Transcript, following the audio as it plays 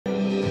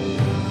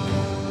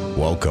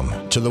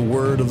Welcome to the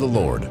Word of the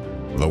Lord,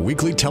 the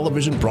weekly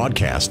television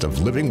broadcast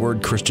of Living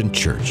Word Christian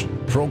Church,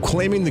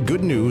 proclaiming the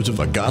good news of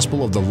the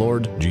gospel of the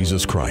Lord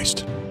Jesus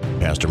Christ.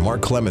 Pastor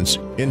Mark Clements'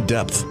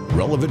 in-depth,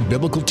 relevant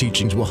biblical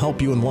teachings will help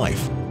you in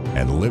life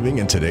and living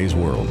in today's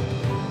world.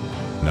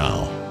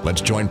 Now,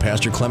 let's join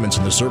Pastor Clements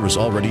in the service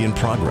already in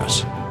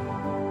progress.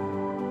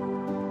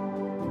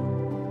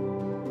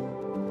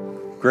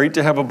 Great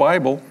to have a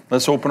Bible.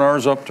 Let's open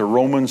ours up to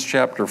Romans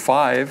chapter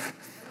 5.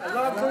 I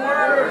love the Word.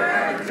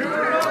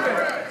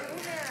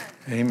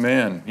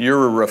 Amen.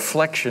 You're a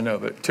reflection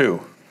of it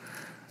too.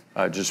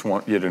 I just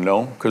want you to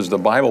know, because the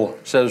Bible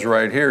says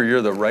right here,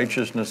 you're the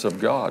righteousness of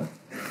God.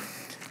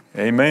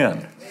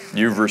 Amen.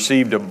 You've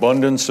received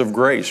abundance of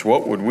grace.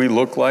 What would we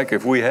look like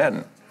if we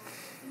hadn't?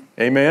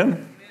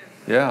 Amen?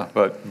 Yeah,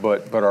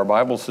 but our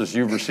Bible says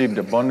you've received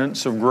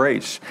abundance of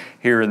grace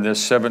here in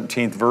this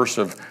 17th verse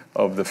of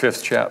the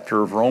 5th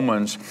chapter of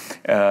Romans,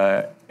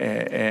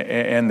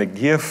 and the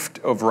gift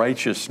of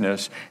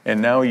righteousness, and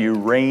now you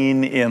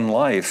reign in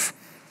life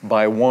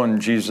by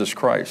one Jesus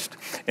Christ.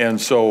 And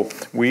so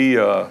we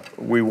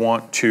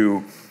want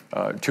to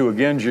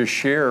again just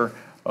share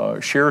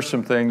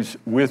some things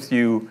with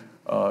you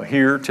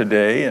here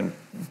today, and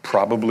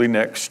probably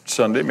next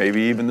Sunday,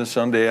 maybe even the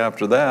Sunday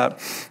after that,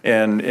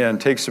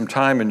 and take some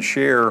time and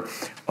share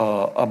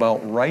about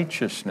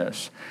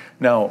righteousness.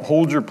 Now,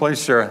 hold your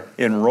place there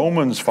in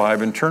Romans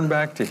 5 and turn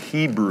back to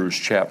Hebrews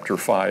chapter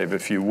 5,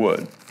 if you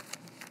would.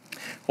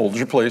 Hold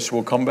your place,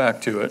 we'll come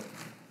back to it.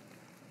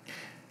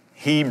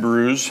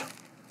 Hebrews,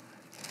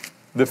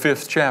 the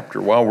 5th chapter.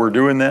 While we're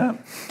doing that,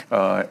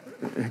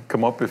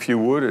 come up if you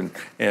would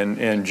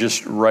and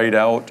just write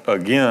out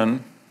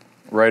again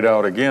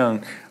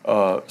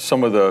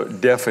some of the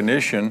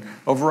definition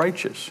of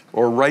righteous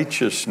or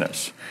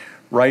righteousness.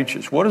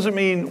 Righteous. What does it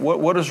mean?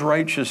 What does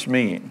righteous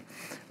mean?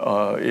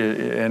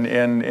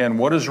 And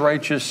what is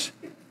righteous?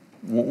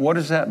 What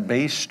is that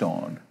based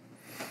on?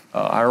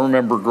 I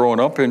remember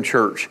growing up in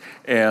church,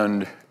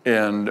 and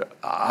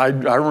I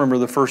remember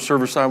the first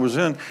service I was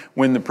in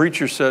when the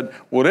preacher said,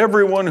 "Would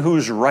everyone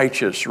who's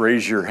righteous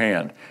raise your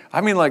hand?"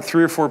 I mean, like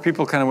 3 or 4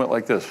 people kind of went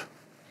like this.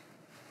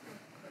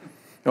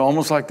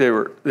 Almost like they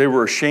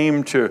were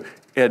ashamed to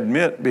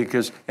admit,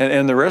 because,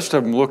 and the rest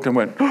of them looked and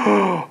went,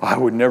 "Oh, I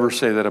would never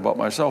say that about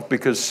myself,"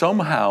 because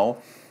somehow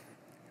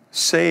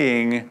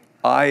saying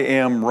I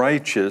am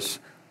righteous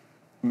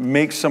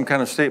makes some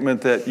kind of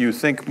statement that you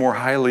think more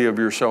highly of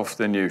yourself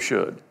than you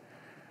should.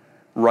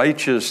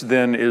 Righteous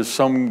then is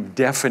some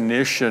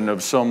definition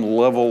of some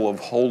level of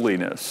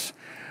holiness.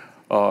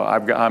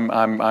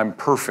 I'm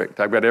perfect.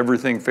 I've got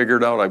everything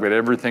figured out. I've got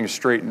everything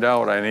straightened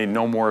out. I need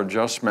no more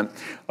adjustment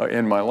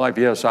in my life.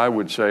 Yes, I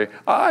would say,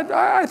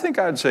 I think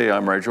I'd say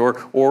I'm righteous.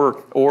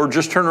 Or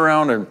just turn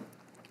around and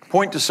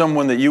point to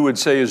someone that you would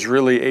say is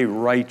really a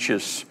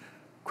righteous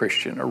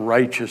Christian, a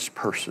righteous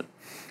person.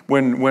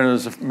 When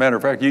as a matter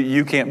of fact,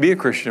 you can't be a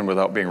Christian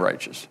without being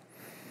righteous.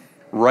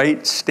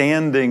 Right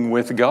standing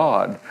with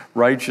God.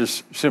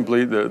 Righteous,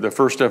 simply, the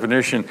first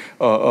definition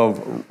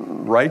of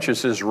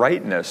righteous is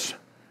rightness.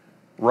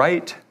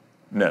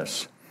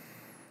 Rightness.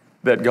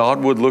 That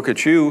God would look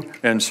at you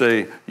and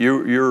say,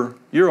 you're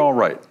all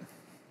right.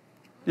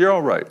 You're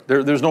all right.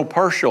 There's no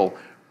partial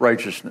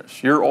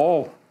righteousness. You're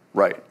all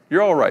right.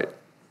 You're all right.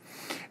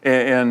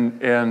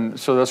 And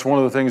so that's one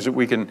of the things that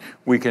we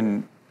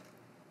can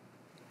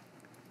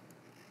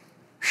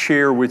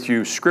share with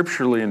you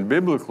scripturally and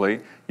biblically.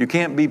 You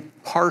can't be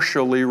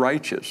partially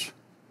righteous.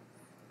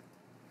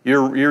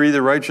 You're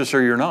either righteous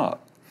or you're not.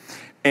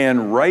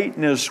 And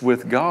rightness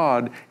with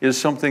God is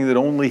something that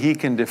only He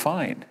can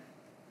define.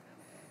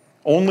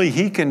 Only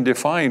He can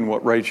define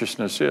what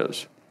righteousness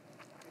is.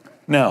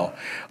 Now,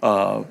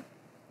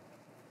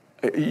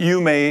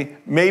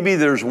 maybe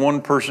there's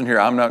one person here,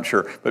 I'm not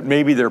sure, but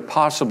maybe there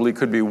possibly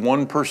could be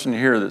one person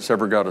here that's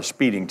ever got a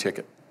speeding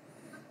ticket.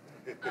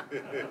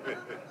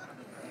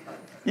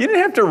 You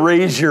didn't have to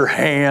raise your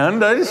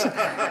hand.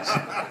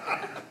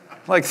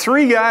 Like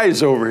 3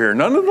 guys over here.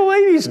 None of the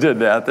ladies did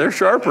that. They're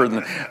sharper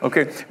than that.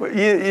 Okay.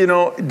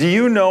 Do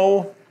you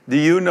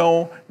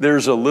know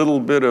there's a little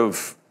bit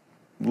of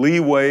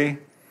leeway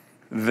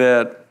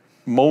that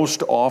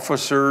most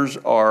officers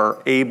are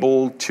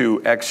able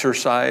to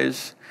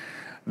exercise?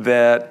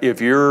 That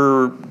if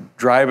you're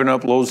driving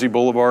up Losey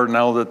Boulevard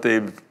now that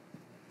they've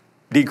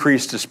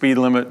decreased the speed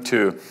limit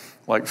to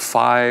like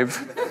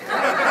 5,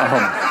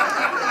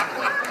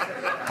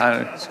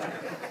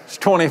 it's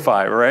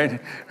 25, right?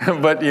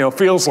 But,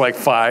 feels like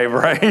 5,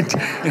 right?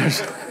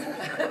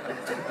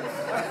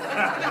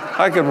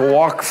 I could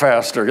walk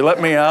faster.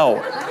 Let me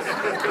out.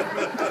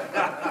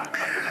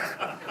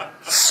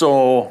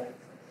 So,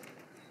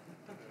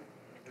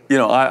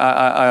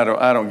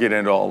 I don't get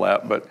into all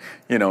that, but,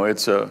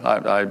 it's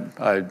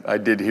I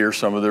did hear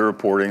some of the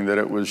reporting that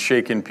it was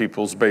shaking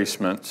people's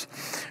basements.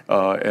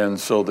 And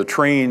so the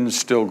trains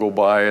still go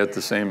by at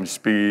the same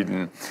speed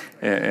and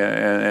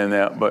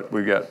that, but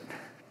we got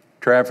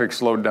traffic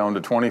slowed down to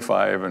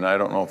 25, and I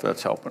don't know if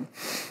that's helping.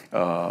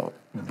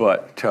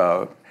 But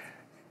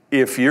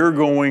if you're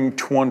going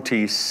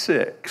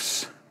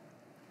 26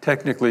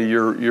 technically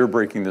you're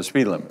breaking the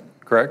speed limit,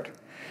 correct?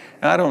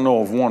 And I don't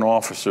know of one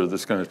officer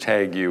that's going to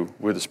tag you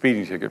with a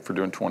speeding ticket for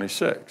doing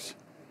 26.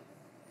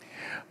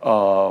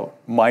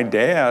 My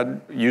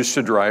dad used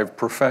to drive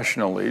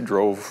professionally,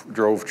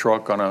 drove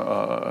truck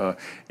on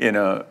in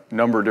a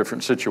number of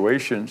different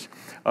situations,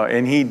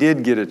 and he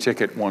did get a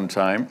ticket one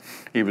time.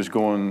 He was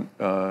going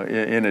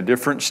in a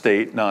different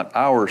state, not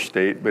our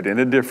state, but in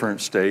a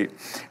different state,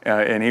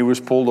 and he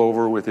was pulled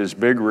over with his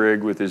big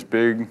rig, with his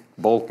big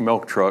bulk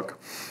milk truck,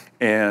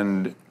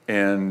 and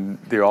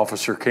the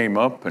officer came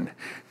up and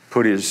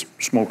put his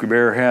Smokey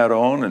Bear hat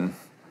on and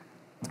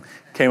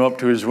came up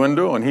to his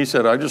window, and he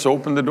said, I just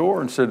opened the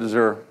door and said, is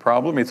there a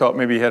problem? He thought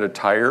maybe he had a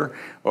tire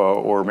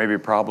or maybe a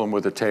problem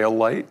with a tail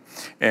light.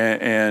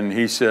 And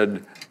he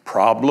said,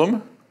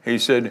 problem? He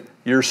said,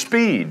 your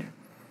speed.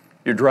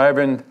 You're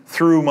driving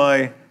through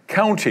my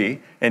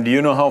county, and do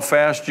you know how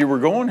fast you were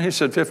going? He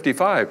said,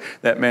 55.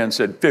 That man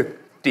said,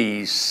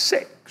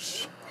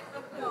 56.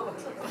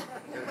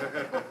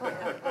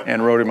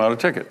 And wrote him out a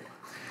ticket.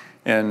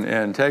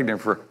 And tagged him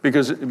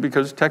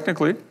because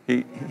technically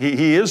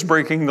he is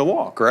breaking the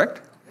law,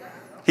 correct?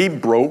 He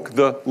broke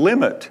the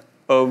limit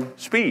of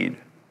speed,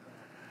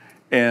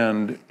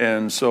 and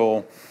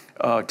so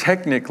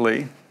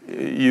technically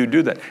you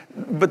do that.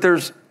 But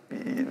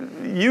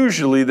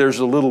usually there's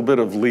a little bit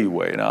of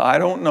leeway. Now I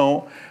don't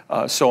know,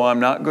 so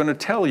I'm not going to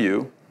tell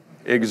you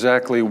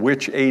exactly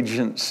which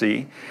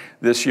agency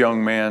this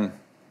young man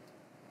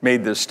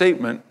made this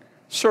statement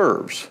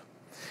serves,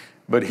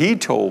 but he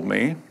told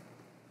me.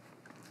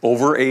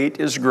 Over 8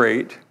 is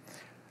great.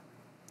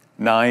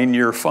 9,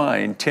 you're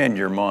fine. 10,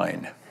 you're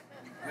mine.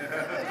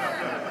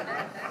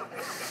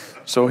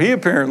 So he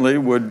apparently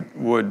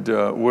would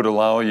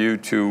allow you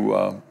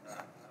to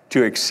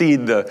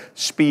exceed the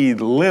speed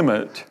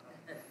limit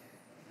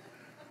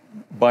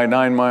by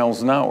 9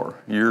 miles an hour.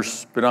 Your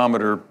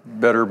speedometer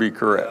better be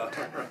correct,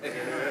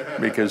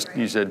 because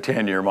he said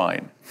 10, you're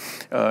mine,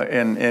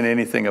 and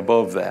anything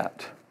above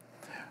that.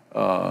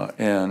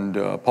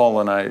 Paul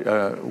and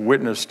I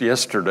witnessed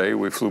yesterday.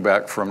 We flew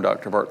back from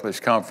Dr.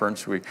 Barclay's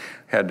conference. We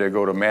had to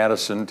go to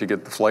Madison to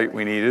get the flight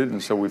we needed,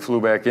 and so we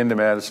flew back into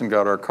Madison,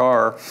 got our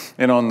car,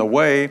 and on the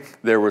way,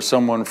 there was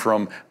someone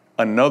from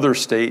another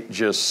state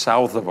just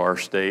south of our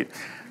state.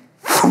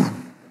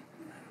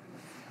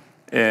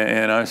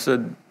 And I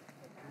said,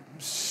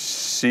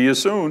 see you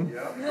soon.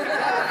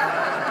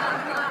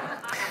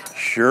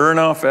 Sure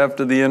enough,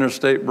 after the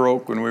interstate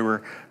broke, when we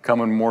were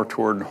coming more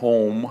toward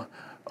home,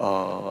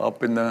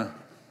 up in the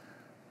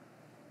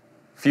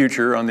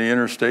future on the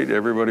interstate,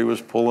 everybody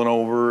was pulling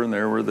over, and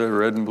there were the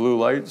red and blue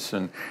lights,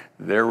 and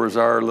there was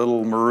our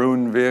little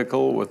maroon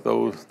vehicle with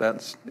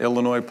that's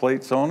Illinois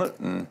plates on it,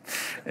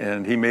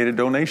 and he made a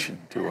donation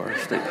to our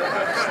state.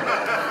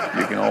 So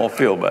you can all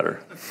feel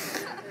better.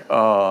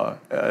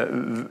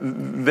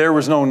 There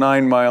was no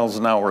 9 miles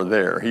an hour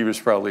there. He was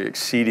probably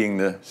exceeding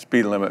the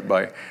speed limit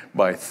by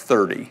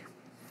 30.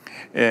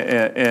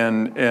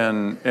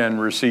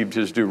 And received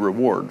his due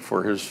reward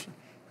for his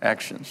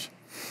actions.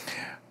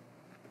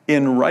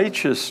 In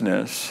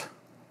righteousness,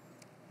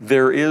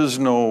 there is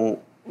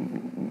no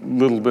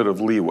little bit of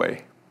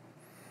leeway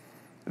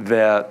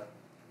that,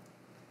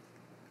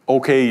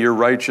 okay, you're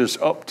righteous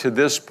up to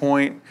this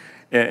point,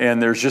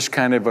 and there's just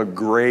kind of a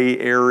gray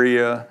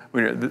area.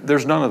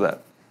 There's none of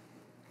that.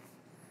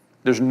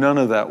 There's none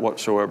of that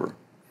whatsoever.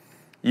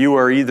 You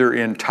are either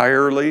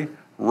entirely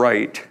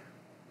right.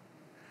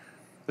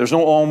 There's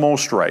no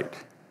almost right.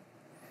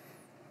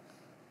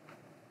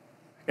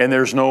 And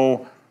there's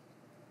no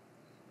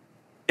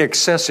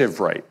excessive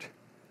right.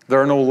 There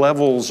are no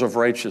levels of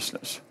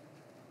righteousness.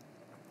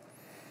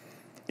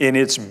 In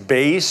its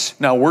base,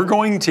 now we're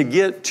going to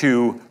get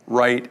to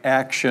right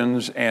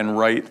actions and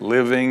right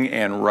living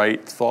and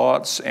right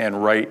thoughts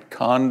and right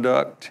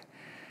conduct.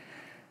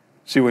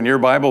 See, when your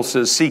Bible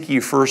says, seek ye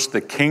first the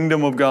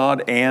kingdom of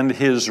God and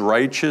his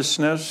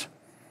righteousness,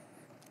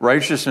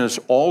 righteousness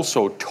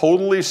also,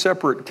 totally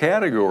separate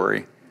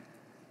category,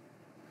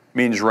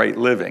 means right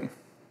living.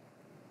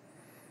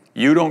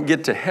 You don't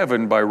get to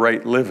heaven by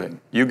right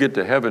living. You get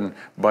to heaven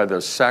by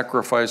the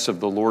sacrifice of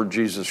the Lord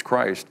Jesus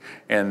Christ,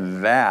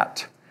 and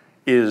that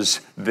is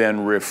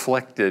then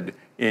reflected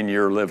in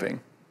your living.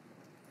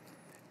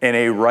 And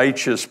a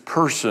righteous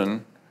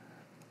person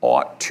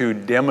ought to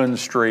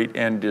demonstrate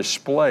and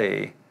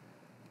display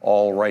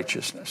all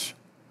righteousness.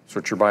 That's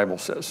what your Bible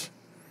says.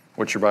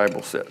 What your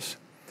Bible says.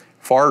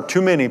 Far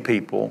too many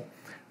people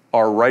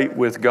are right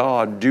with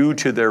God due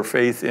to their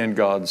faith in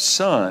God's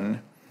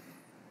Son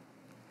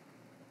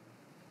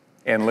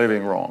and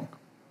living wrong.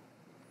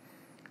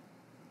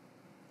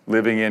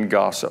 Living in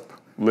gossip,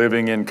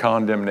 living in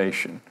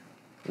condemnation,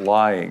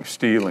 lying,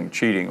 stealing,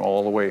 cheating,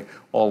 all the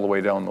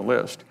way down the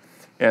list.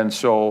 And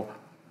so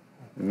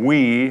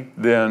we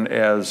then,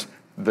 as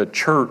the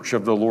church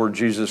of the Lord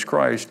Jesus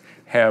Christ,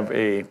 have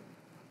a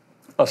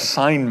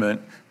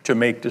assignment to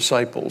make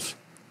disciples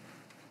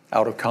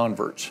out of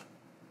converts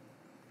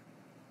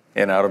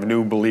and out of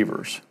new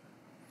believers.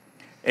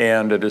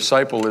 And a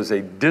disciple is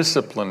a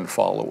disciplined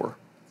follower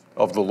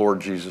of the Lord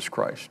Jesus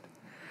Christ.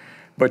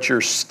 But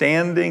you're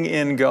standing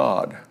in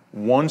God.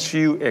 Once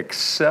you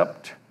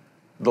accept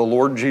the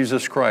Lord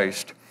Jesus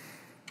Christ,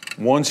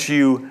 once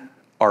you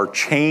are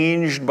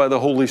changed by the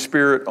Holy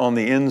Spirit on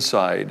the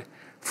inside,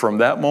 from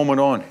that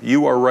moment on,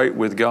 you are right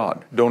with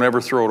God. Don't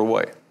ever throw it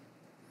away.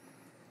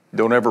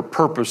 Don't ever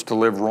purpose to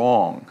live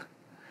wrong.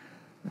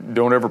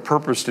 Don't ever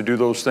purpose to do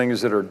those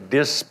things that are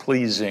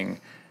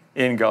displeasing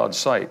in God's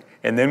sight.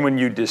 And then when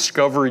you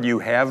discover you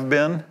have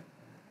been,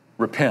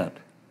 repent.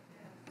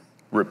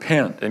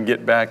 Repent and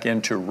get back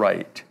into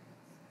right.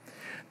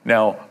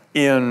 Now,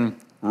 in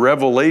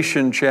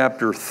Revelation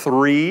chapter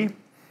 3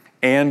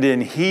 and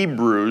in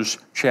Hebrews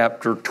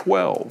chapter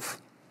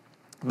 12,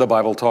 the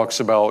Bible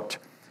talks about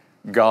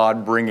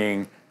God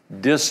bringing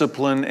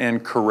discipline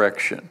and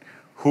correction.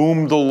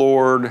 Whom the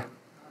Lord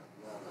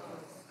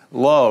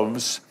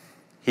loves,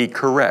 He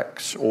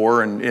corrects.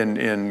 Or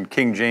in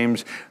King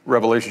James,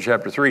 Revelation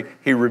chapter 3,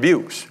 He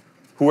rebukes.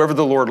 Whoever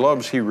the Lord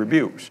loves, He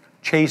rebukes,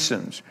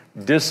 chastens,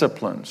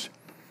 disciplines.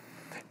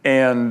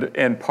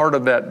 And part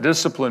of that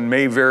discipline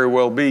may very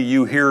well be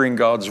you hearing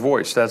God's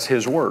voice. That's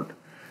His word.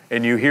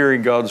 And you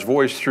hearing God's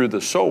voice through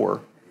the sower,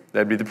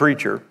 that'd be the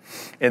preacher,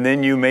 and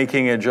then you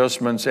making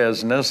adjustments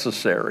as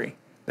necessary.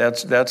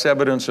 That's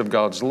evidence of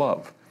God's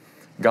love.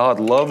 God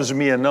loves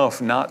me enough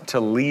not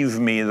to leave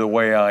me the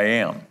way I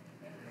am.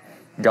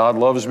 God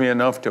loves me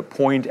enough to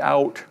point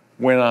out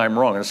when I'm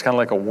wrong. It's kind of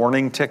like a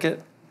warning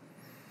ticket.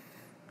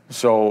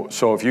 So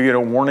if you get a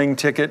warning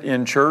ticket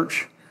in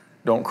church,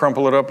 don't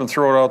crumple it up and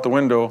throw it out the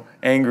window,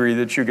 angry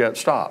that you got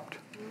stopped.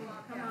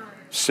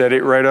 Set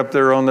it right up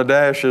there on the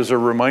dash as a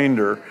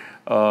reminder,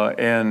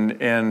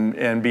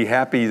 and be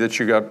happy that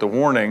you got the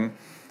warning,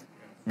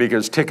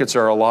 because tickets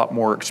are a lot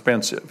more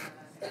expensive.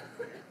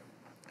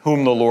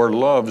 Whom the Lord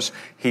loves,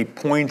 He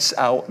points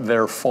out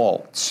their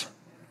faults.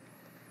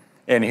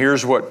 And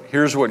here's what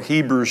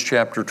Hebrews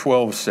chapter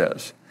 12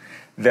 says,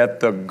 that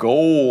the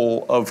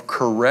goal of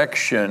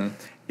correction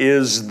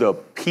is the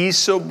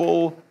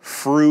peaceable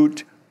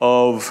fruit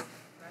of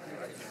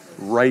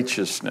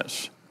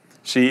righteousness.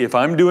 See, if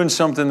I'm doing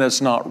something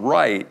that's not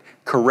right,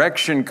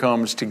 correction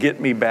comes to get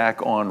me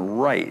back on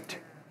right.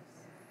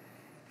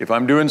 If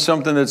I'm doing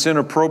something that's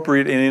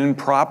inappropriate and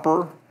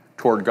improper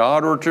toward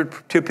God or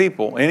to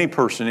people, any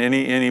person,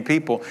 any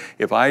people,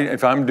 if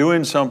I'm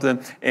doing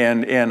something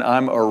and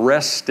I'm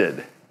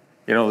arrested,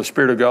 the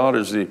Spirit of God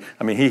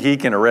He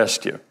can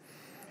arrest you.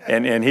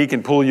 And He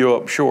can pull you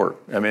up short.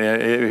 I mean,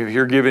 if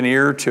you're giving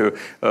ear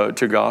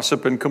to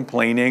gossip and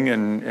complaining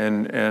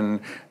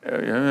and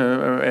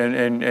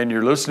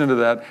you're listening to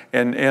that,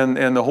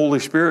 and the Holy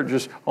Spirit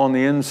just on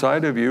the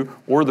inside of you,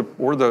 or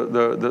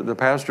the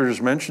pastor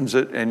just mentions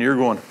it, and you're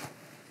going,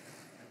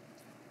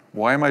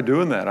 why am I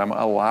doing that? I'm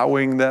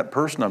allowing that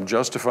person, I'm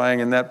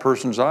justifying in that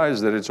person's eyes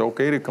that it's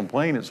okay to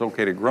complain, it's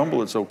okay to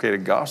grumble, it's okay to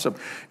gossip,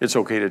 it's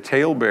okay to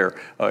talebear,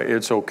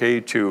 it's okay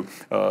to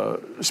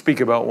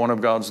speak about one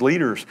of God's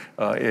leaders,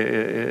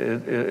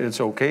 it's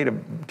okay to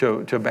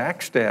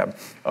backstab.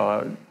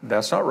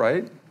 That's not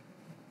right.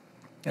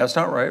 That's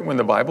not right. When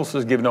the Bible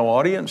says give no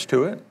audience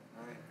to it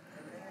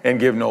and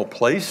give no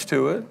place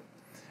to it,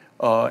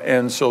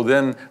 and so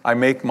then I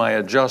make my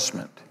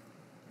adjustment.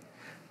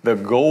 The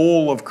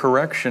goal of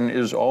correction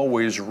is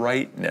always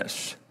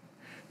rightness.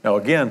 Now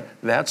again,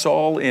 that's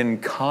all in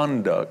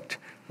conduct.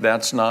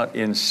 That's not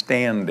in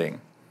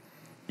standing.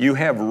 You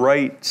have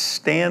right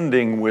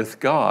standing with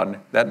God.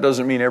 That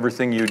doesn't mean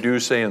everything you do,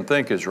 say, and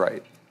think is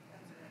right.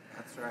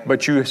 That's right.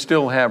 But you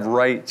still have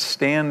right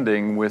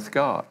standing with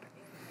God.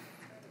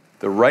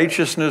 The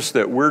righteousness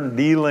that we're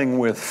dealing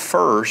with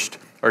first,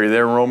 are you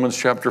there in Romans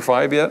chapter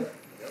 5 yet?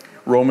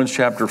 Romans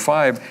chapter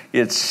 5,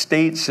 it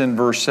states in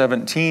verse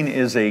 17,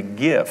 is a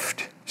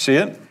gift. See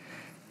it?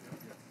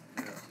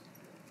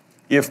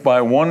 If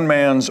by one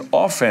man's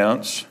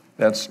offense,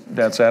 that's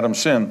Adam's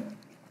sin,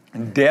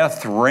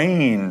 death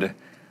reigned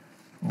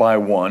by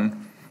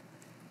one,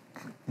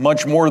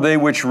 much more they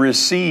which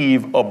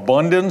receive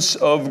abundance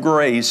of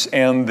grace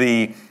and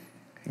the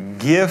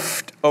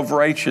gift of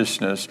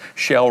righteousness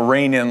shall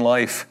reign in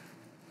life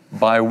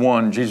by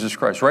one, Jesus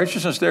Christ.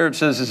 Righteousness there, it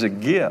says, is a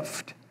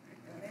gift.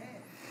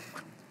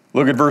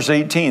 Look at verse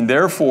 18.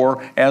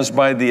 Therefore, as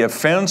by the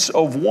offense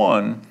of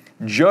one,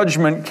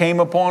 judgment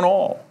came upon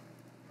all.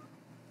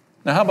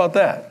 Now, how about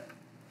that?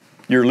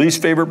 Your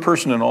least favorite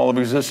person in all of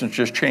existence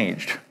just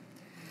changed.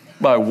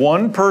 By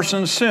one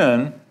person's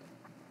sin,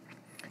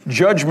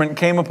 judgment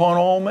came upon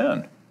all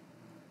men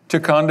to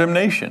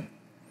condemnation.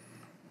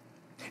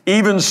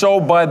 Even so,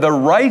 by the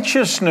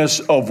righteousness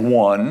of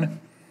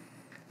one,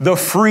 the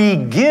free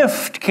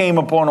gift came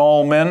upon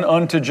all men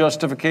unto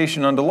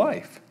justification unto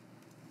life.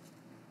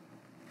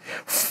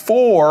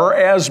 For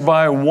as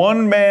by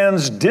one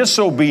man's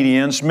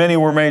disobedience many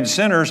were made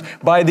sinners,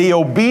 by the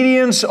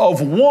obedience of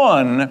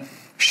one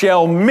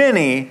shall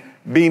many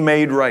be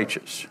made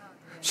righteous.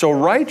 So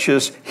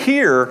righteous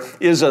here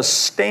is a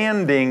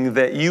standing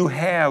that you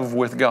have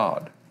with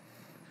God.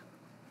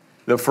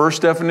 The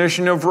first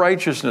definition of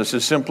righteousness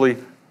is simply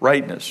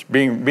rightness,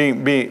 being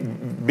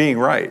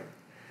right.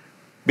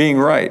 Being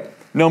right.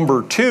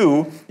 Number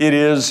two, it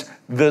is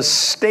the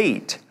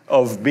state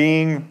of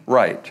being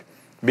right.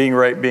 Being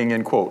right being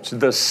in quotes.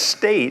 The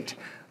state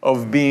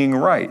of being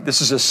right.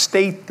 This is a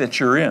state that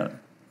you're in.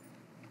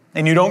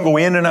 And you don't go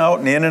in and out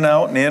and in and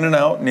out and in and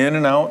out and in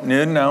and out and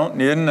in and out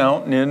and in and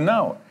out and in and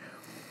out.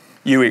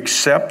 You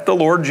accept the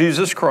Lord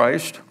Jesus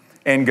Christ,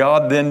 and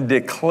God then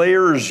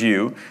declares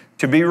you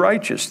to be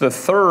righteous. The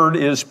third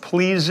is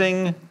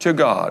pleasing to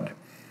God.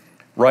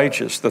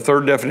 Righteous. The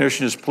third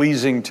definition is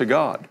pleasing to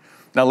God.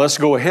 Now let's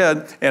go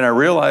ahead, and I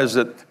realize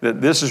that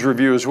this is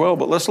review as well,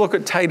 but let's look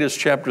at Titus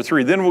chapter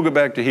 3. Then we'll go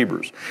back to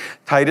Hebrews.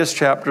 Titus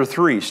chapter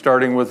 3,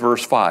 starting with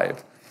verse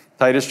 5.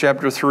 Titus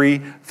chapter 3,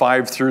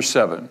 5 through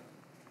 7.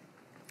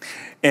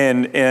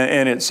 And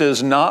it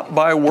says, not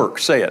by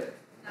works. Say it.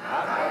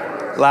 Not by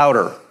works.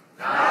 Louder.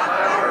 Not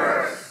by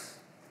works.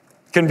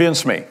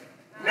 Convince me.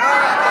 Not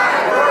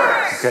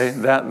by works. Okay,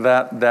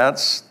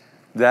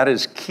 that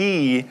is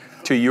key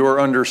to your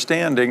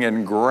understanding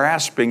and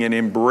grasping and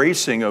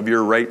embracing of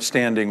your right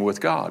standing with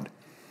God.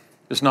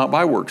 It's not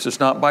by works. It's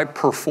not by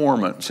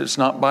performance. It's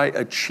not by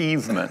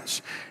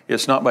achievements.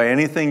 It's not by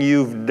anything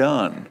you've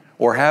done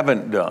or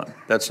haven't done.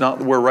 That's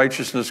not where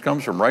righteousness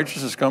comes from.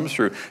 Righteousness comes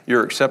through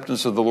your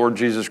acceptance of the Lord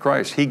Jesus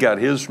Christ. He got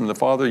his from the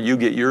Father. You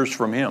get yours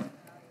from him.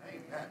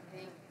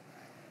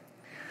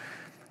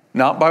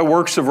 Not by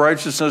works of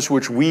righteousness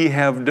which we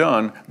have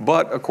done,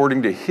 but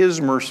according to his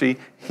mercy,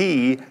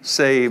 he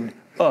saved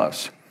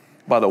us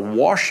by the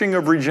washing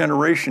of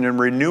regeneration and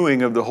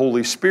renewing of the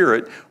Holy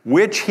Spirit,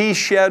 which he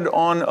shed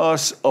on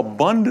us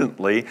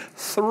abundantly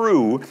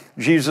through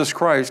Jesus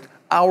Christ,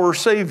 our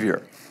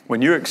Savior.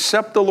 When you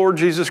accept the Lord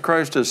Jesus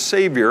Christ as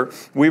Savior,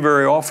 we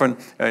very often,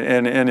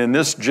 and in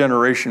this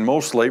generation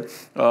mostly,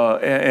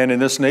 and in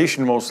this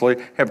nation mostly,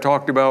 have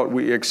talked about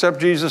we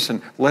accept Jesus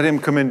and let him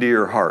come into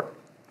your heart.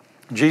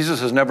 Jesus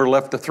has never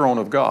left the throne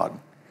of God.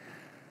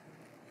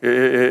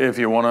 If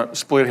you want to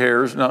split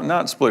hairs,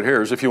 not split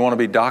hairs, if you want to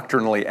be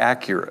doctrinally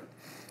accurate.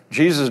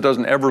 Jesus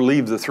doesn't ever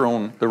leave the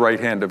throne, the right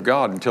hand of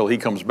God, until he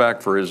comes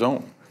back for his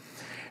own.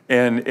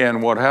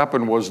 And what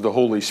happened was the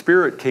Holy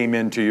Spirit came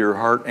into your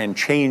heart and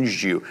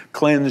changed you,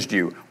 cleansed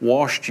you,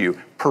 washed you,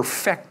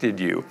 perfected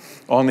you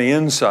on the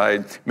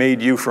inside,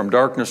 made you from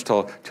darkness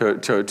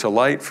to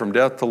light, from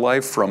death to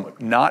life, from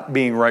not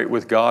being right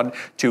with God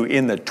to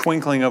in the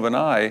twinkling of an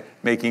eye,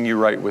 making you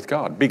right with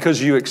God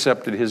because you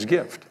accepted his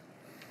gift.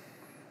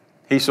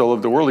 He so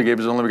loved the world, he gave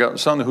his only begotten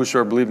Son, that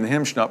whosoever believes in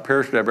him should not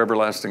perish but have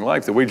everlasting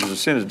life. The wages of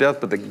sin is death,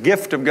 but the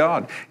gift of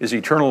God is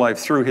eternal life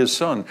through his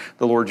Son,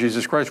 the Lord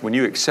Jesus Christ. When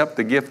you accept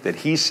the gift that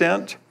he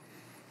sent,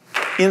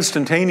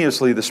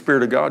 instantaneously the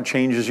Spirit of God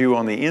changes you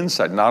on the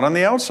inside, not on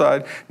the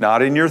outside,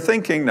 not in your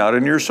thinking, not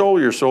in your soul.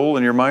 Your soul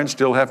and your mind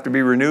still have to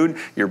be renewed.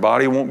 Your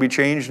body won't be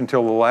changed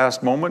until the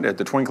last moment, at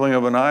the twinkling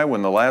of an eye,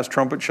 when the last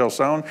trumpet shall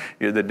sound.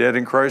 The dead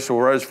in Christ will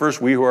rise first.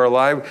 We who are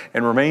alive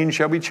and remain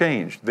shall be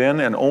changed.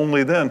 Then and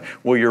only then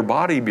will your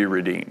body be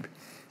redeemed.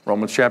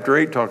 Romans chapter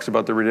 8 talks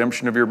about the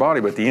redemption of your body.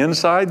 But the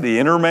inside, the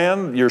inner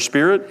man, your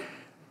spirit,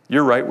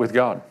 you're right with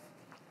God.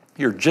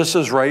 You're just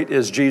as right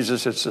as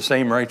Jesus. It's the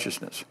same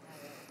righteousness.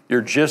 You're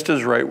just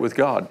as right with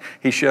God.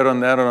 He shed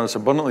on us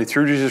abundantly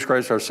through Jesus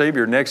Christ our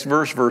Savior. Next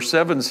verse, verse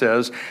 7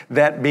 says,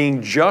 that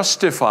being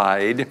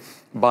justified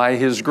by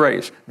his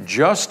grace.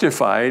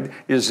 Justified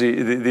is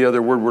the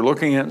other word we're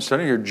looking at and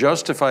studying here.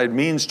 Justified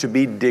means to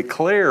be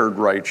declared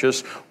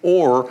righteous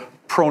or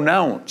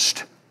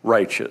pronounced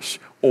righteous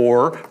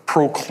or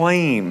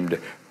proclaimed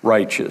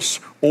righteous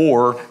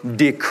or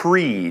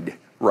decreed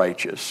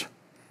righteous.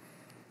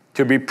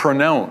 To be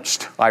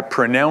pronounced. I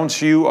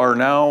pronounce you are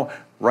now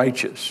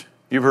righteous.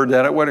 You've heard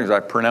that at weddings. I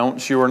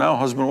pronounce you are now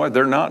husband and wife.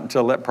 They're not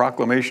until that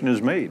proclamation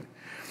is made.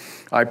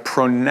 I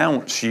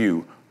pronounce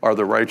you are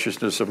the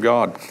righteousness of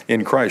God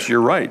in Christ. You're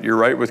right. You're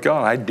right with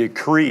God. I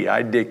decree.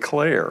 I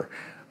declare.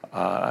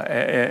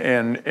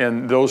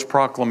 And those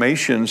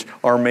proclamations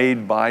are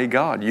made by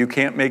God. You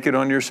can't make it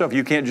on yourself.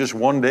 You can't just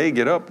one day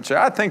get up and say,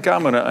 I think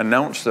I'm going to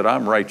announce that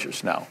I'm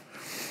righteous now.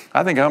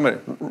 I think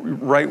I'm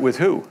right with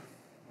who?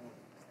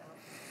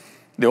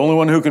 The only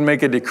one who can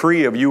make a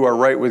decree of you are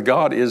right with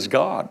God is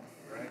God.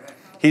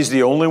 He's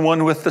the only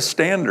one with the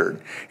standard.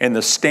 And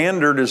the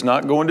standard is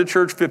not going to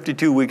church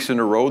 52 weeks in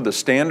a row. The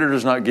standard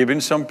is not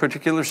giving some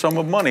particular sum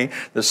of money.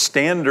 The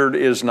standard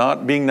is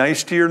not being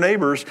nice to your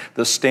neighbors.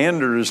 The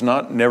standard is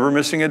not never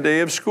missing a day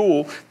of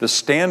school. The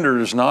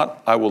standard is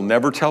not, I will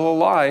never tell a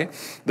lie.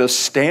 The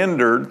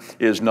standard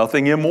is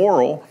nothing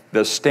immoral.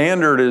 The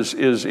standard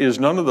is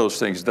none of those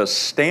things. The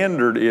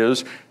standard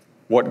is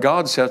what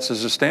God sets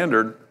as a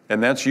standard,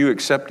 and that's you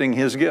accepting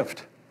his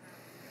gift.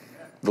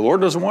 The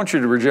Lord doesn't want you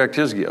to reject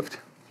his gift.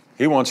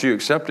 He wants you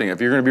accepting. If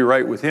you're going to be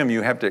right with him,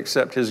 you have to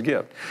accept his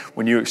gift.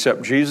 When you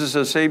accept Jesus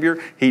as Savior,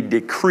 he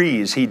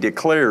decrees, he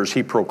declares,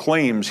 he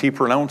proclaims, he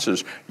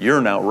pronounces,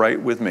 you're now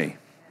right with me.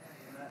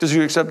 Because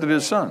you accepted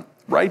his Son.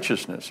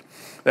 Righteousness.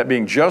 That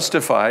being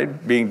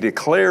justified, being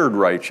declared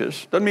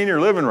righteous, doesn't mean you're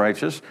living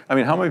righteous. I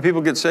mean, how many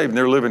people get saved and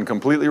they're living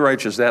completely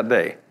righteous that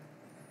day?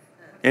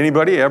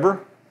 Anybody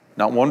ever?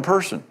 Not one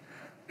person.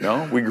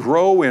 No, we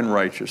grow in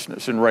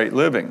righteousness and right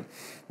living.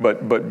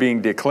 But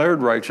being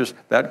declared righteous,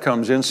 that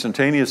comes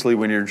instantaneously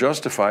when you're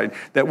justified,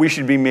 that we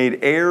should be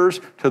made heirs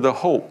to the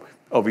hope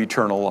of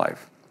eternal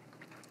life.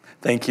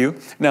 Thank you.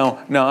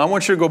 Now I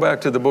want you to go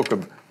back to the book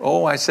of,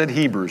 I said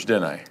Hebrews,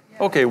 didn't I?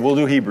 Okay, we'll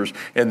do Hebrews,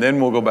 and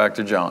then we'll go back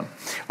to John.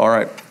 All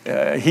right,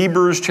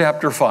 Hebrews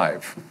chapter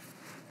 5.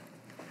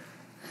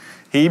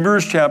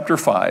 Hebrews chapter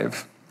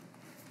 5.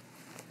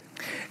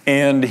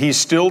 And he's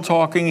still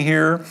talking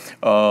here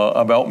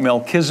about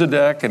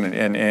Melchizedek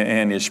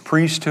and his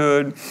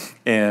priesthood.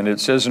 And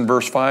it says in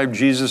verse 5,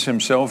 Jesus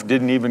himself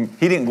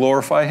didn't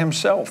glorify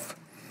himself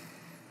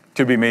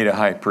to be made a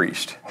high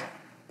priest.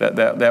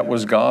 That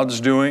was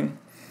God's doing.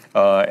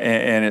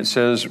 And it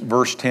says,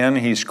 verse 10,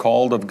 he's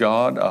called of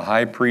God a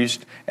high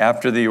priest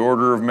after the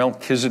order of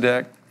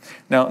Melchizedek.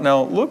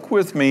 Now look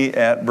with me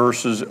at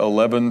verses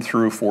 11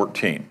 through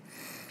 14.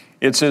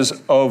 It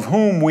says, of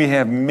whom we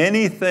have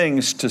many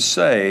things to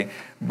say,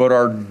 but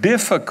are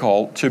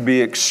difficult to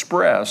be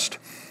expressed,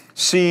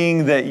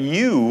 seeing that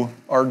you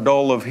are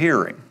dull of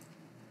hearing.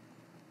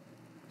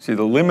 See,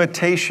 the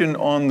limitation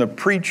on the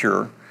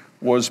preacher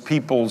was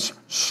people's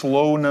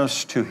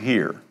slowness to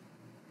hear.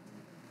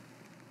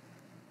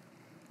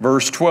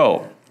 Verse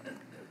 12,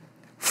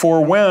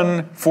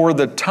 for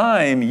the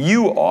time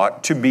you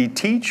ought to be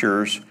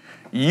teachers,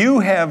 you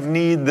have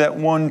need that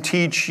one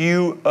teach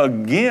you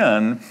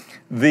again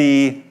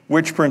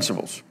which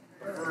principles?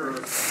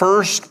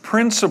 First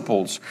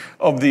principles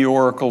of the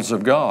oracles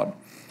of God,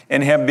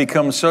 and have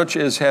become such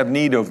as have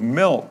need of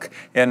milk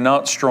and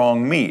not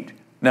strong meat.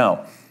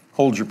 Now,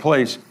 hold your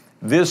place.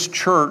 This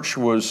church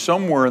was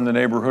somewhere in the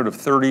neighborhood of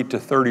 30 to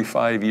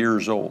 35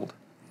 years old.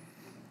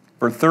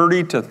 For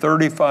 30 to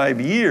 35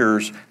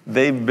 years,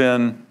 they've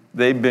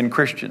been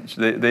Christians.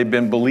 They've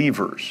been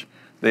believers.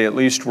 They at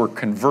least were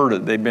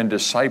converted. They've been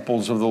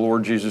disciples of the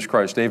Lord Jesus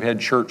Christ. They've had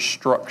church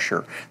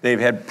structure. They've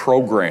had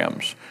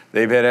programs.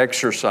 They've had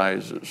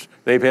exercises.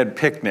 They've had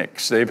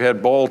picnics. They've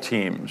had ball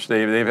teams.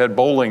 They've had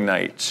bowling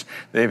nights.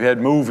 They've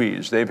had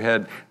movies. They've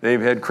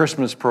had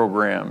Christmas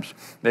programs.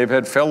 They've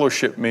had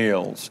fellowship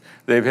meals.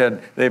 They've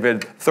had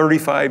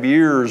 35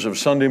 years of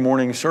Sunday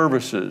morning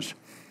services.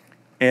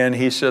 And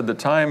he said the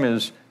time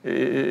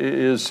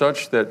is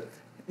such that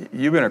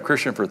you've been a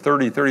Christian for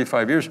 30,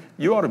 35 years,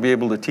 you ought to be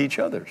able to teach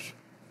others.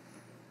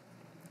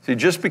 See,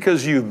 just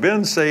because you've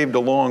been saved a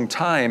long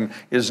time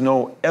is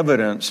no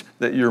evidence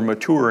that you're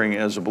maturing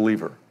as a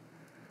believer.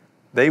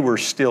 They were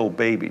still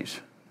babies,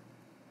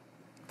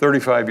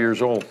 35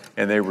 years old,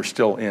 and they were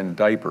still in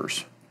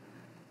diapers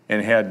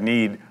and had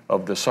need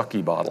of the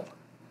sucky bottle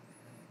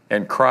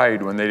and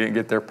cried when they didn't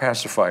get their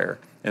pacifier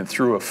and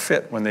threw a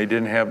fit when they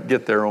didn't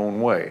get their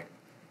own way.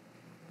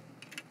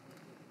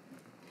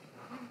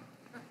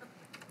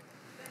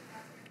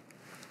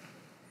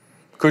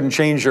 Couldn't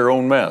change their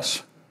own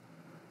mess.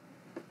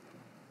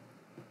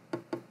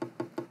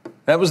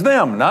 That was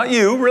them, not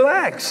you.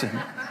 Relax.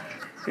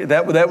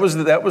 That was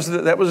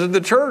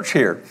the church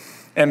here,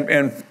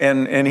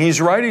 and he's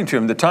writing to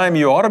them. The time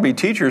you ought to be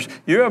teachers,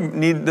 you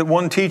need the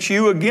one teach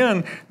you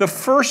again the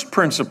first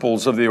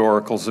principles of the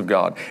oracles of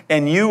God,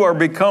 and you are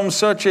become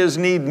such as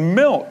need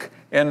milk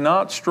and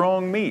not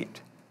strong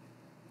meat.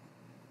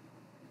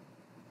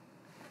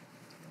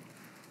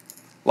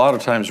 A lot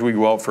of times we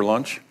go out for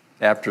lunch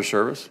after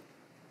service.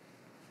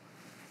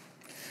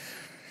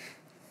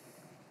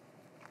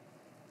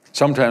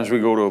 Sometimes we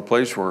go to a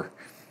place where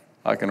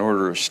I can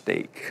order a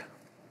steak.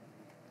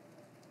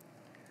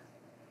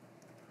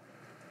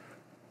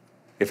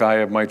 If I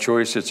have my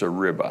choice, it's a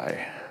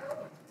ribeye.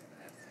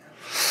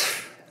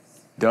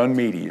 Done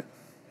medium.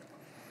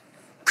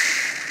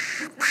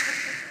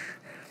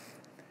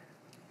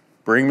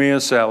 Bring me a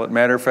salad.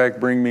 Matter of fact,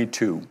 bring me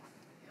 2.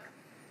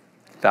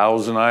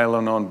 Thousand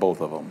Island on both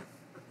of them.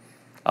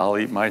 I'll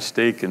eat my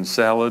steak and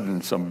salad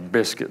and some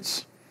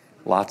biscuits.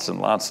 Lots and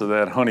lots of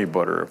that honey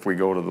butter if we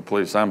go to the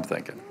place I'm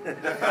thinking.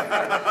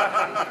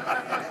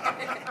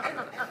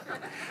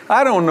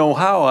 I don't know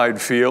how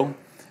I'd feel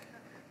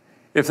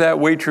if that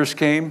waitress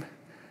came,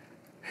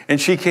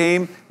 and she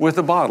came with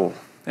a bottle.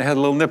 It had a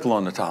little nipple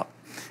on the top.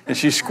 And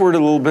she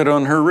squirted a little bit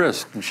on her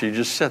wrist, and she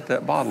just set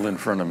that bottle in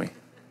front of me.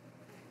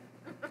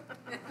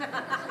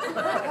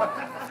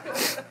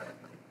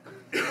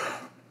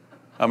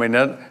 I mean,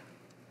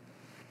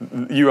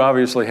 you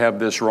obviously have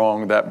this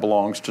wrong. That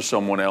belongs to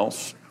someone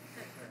else.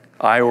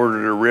 I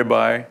ordered a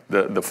ribeye,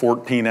 the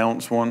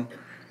 14-ounce one,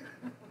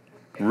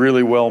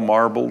 really well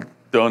marbled,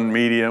 done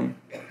medium.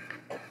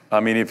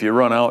 I mean, if you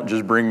run out,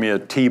 just bring me a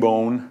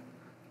T-bone.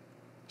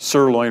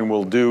 Sirloin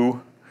will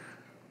do.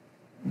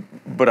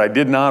 But I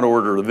did not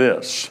order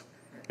this.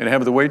 And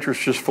have the waitress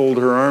just fold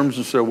her arms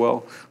and say,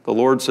 well, the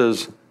Lord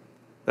says,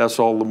 that's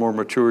all the more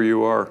mature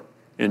you are.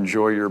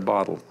 Enjoy your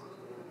bottle.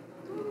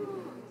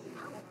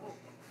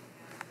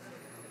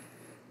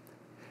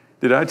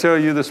 Did I tell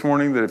you this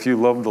morning that if you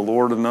love the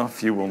Lord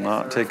enough, you will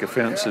not take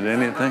offense at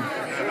anything?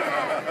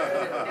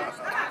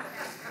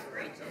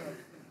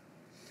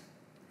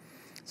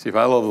 See, if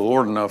I love the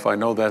Lord enough, I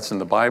know that's in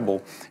the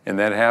Bible, and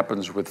that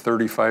happens with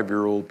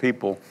 35-year-old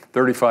people,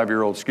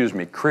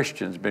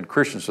 Christians, been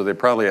Christians, so they're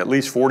probably at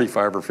least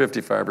 45 or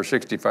 55 or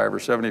 65 or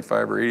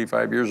 75 or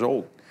 85 years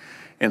old.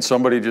 And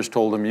somebody just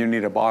told them, you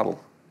need a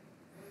bottle.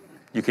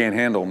 You can't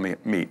handle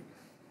meat.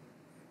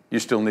 You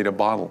still need a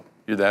bottle.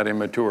 You're that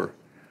immature.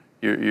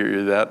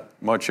 You're that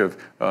much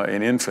of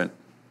an infant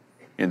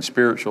in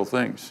spiritual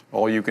things.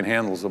 All you can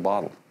handle is a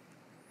bottle.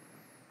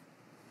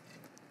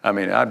 I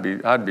mean,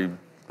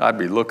 I'd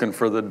be looking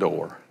for the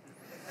door.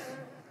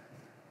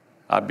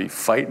 I'd be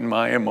fighting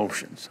my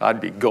emotions.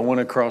 I'd be going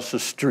across the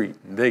street.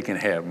 They can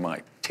have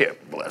my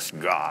tip, bless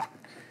God.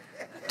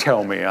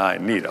 Tell me I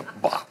need a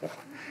bottle.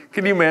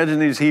 Can you imagine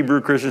these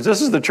Hebrew Christians?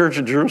 This is the church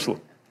of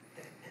Jerusalem.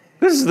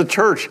 This is the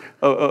church.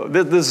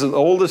 This is the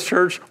oldest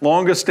church,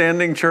 longest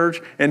standing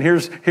church. And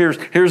here's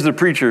the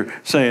preacher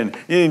saying,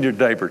 you need your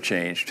diaper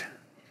changed.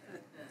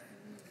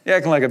 You're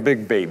acting like a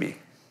big baby.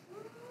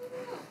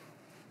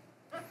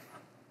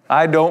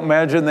 I don't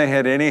imagine they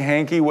had any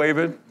hanky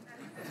waving.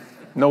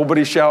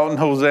 Nobody shouting,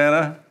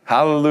 Hosanna,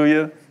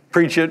 hallelujah,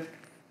 preach it.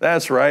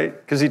 That's right,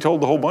 because he told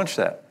the whole bunch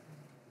that.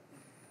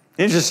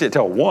 He didn't just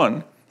tell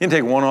one. He didn't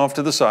take one off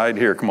to the side.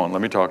 Here, come on,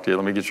 let me talk to you.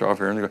 Let me get you off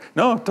here. And they go,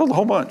 no, told the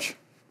whole bunch.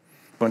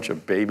 Bunch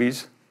of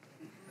babies.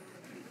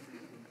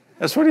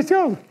 That's what he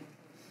told them.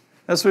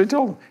 That's what he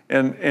told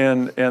them.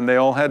 And they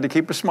all had to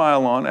keep a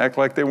smile on, act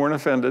like they weren't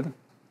offended.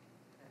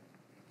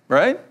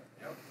 Right?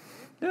 Yep.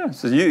 Yeah,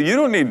 so you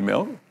don't need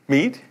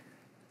meat.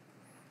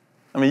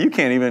 I mean, you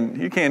can't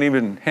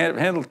even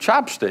handle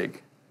chopstick,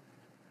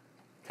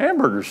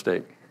 hamburger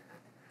steak.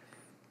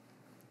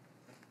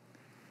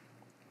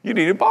 You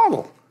need a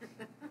bottle.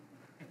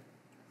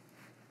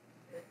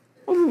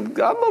 Well,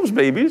 God loves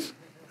babies.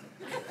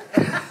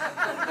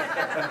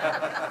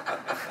 I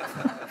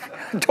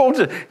told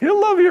you,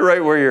 He'll love you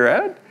right where you're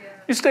at.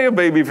 You stay a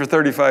baby for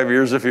 35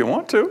 years if you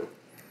want to.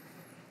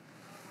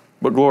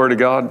 But glory to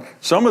God,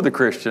 some of the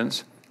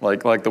Christians,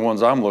 like the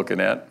ones I'm looking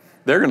at,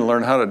 they're going to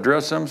learn how to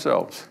dress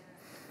themselves.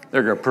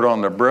 They're going to put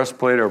on the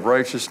breastplate of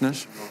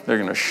righteousness. They're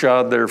going to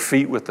shod their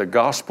feet with the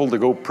gospel to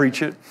go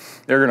preach it.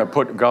 They're going to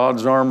put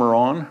God's armor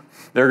on.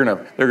 They're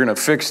going to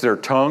fix their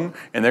tongue,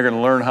 and they're going to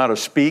learn how to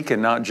speak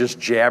and not just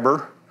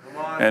jabber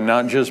and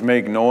not just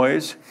make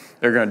noise.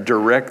 They're going to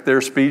direct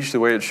their speech the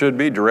way it should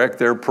be, direct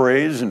their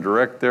praise and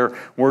direct their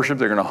worship.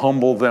 They're going to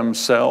humble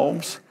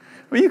themselves.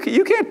 Well,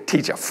 you can't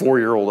teach a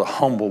 4-year-old to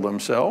humble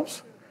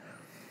themselves.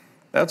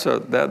 That's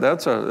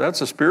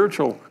a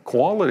spiritual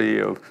quality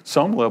of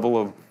some level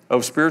of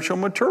spiritual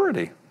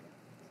maturity.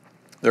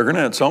 They're going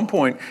to at some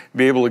point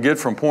be able to get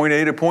from point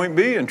A to point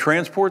B and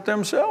transport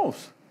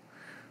themselves.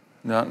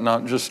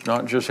 Not just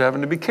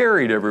having to be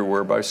carried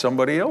everywhere by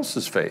somebody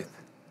else's faith.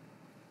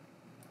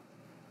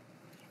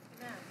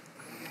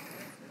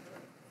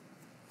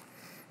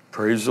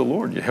 Praise the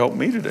Lord. You helped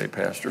me today,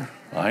 Pastor.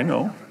 I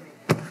know.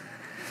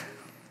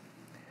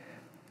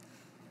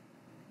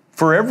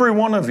 For every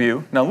one of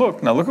you, now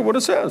look at what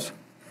it says.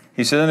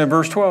 He said in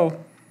verse 12,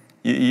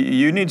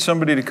 you need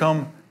somebody to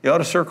come, you ought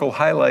to circle,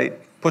 highlight,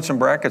 put some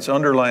brackets,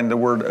 underline the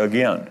word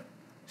again.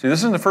 See,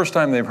 this isn't the first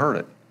time they've heard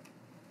it.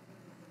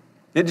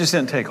 It just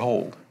didn't take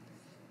hold.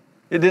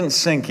 It didn't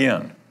sink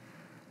in.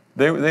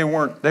 They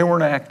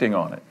weren't acting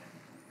on it.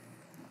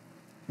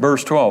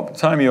 Verse 12, the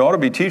time you ought to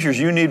be teachers,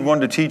 you need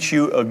one to teach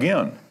you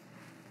again.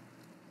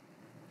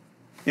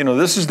 You know,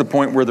 this is the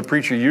point where the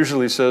preacher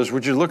usually says,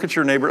 would you look at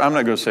your neighbor? I'm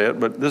not going to say it,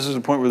 but this is the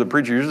point where the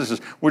preacher usually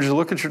says, would you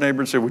look at your neighbor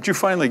and say, would you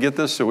finally get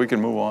this so we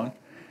can move on?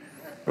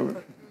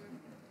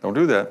 Don't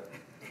do that.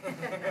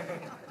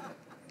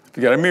 If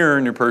you got a mirror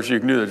in your purse, you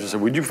can do that. Just say,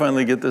 would you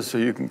finally get this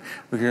so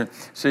we can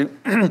see?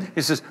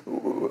 He says,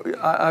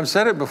 I've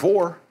said it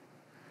before.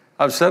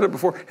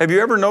 Have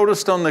you ever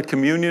noticed on the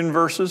communion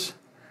verses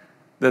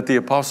that the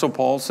Apostle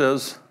Paul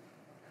says,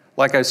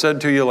 like I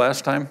said to you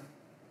last time?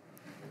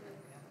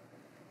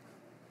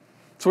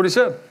 That's what he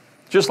said.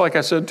 Just like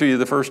I said to you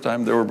the first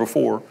time, there were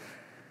before.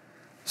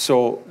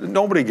 So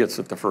nobody gets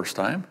it the first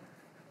time.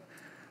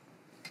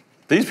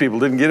 These people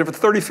didn't get it for the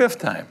 35th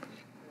time.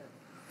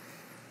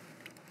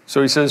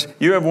 So he says,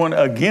 you have one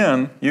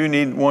again, you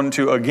need one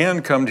to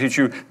again come teach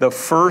you the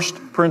first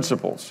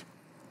principles.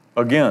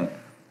 Again.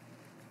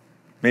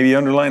 Maybe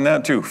underline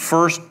that too.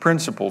 First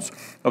principles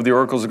of the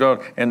oracles of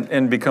God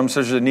and become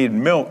such that need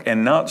milk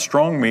and not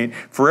strong meat.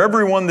 For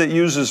everyone that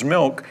uses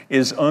milk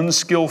is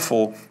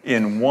unskillful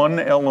in one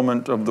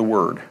element of the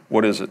word.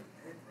 What is it?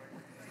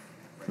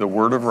 The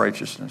word of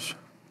righteousness.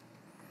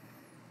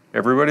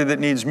 Everybody that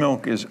needs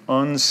milk is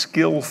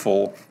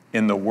unskillful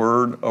in the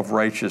word of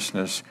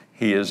righteousness.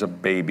 He is a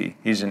baby.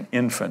 He's an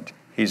infant.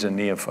 He's a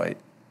neophyte.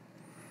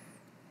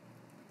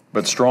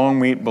 But strong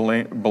meat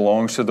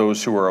belongs to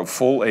those who are of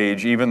full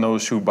age, even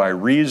those who by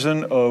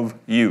reason of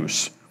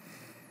use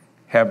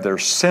have their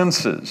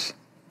senses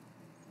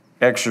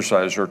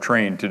exercised or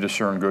trained to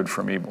discern good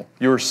from evil.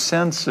 Your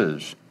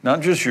senses,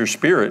 not just your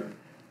spirit,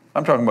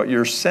 I'm talking about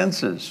your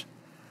senses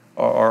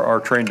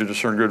are trained to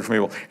discern good from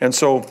evil. And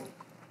so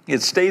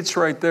It states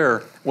right there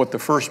what the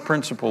first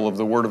principle of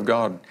the Word of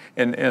God,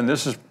 and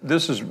this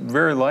is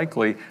very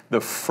likely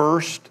the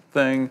first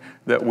thing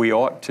that we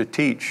ought to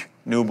teach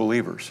new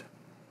believers.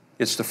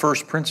 It's the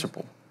first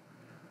principle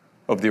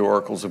of the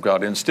oracles of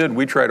God. Instead,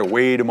 we try to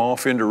wade them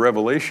off into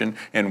Revelation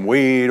and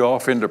wade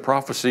off into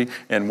prophecy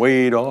and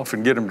wade off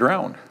and get them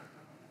drowned.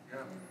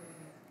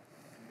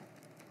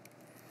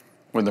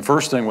 When the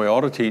first thing we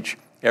ought to teach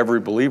every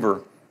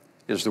believer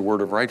is the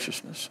word of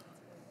righteousness.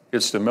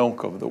 It's the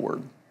milk of the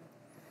word.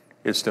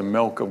 It's the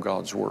milk of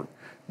God's word,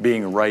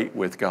 being right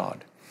with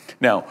God.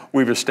 Now,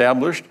 we've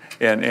established,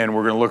 and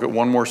we're going to look at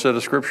one more set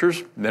of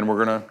scriptures, then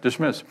we're going to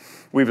dismiss.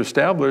 We've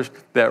established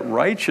that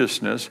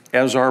righteousness,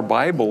 as our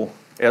Bible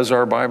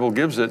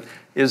gives it,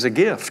 is a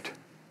gift.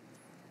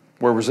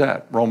 Where was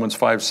that? Romans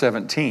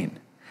 5:17.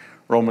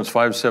 Romans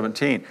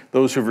 5:17.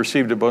 Those who've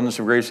received abundance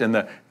of grace and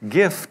the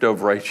gift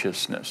of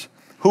righteousness.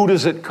 Who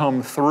does it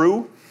come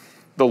through?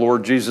 The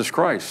Lord Jesus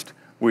Christ.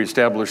 We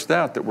established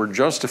that we're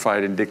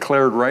justified and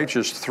declared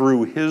righteous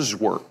through His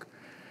work.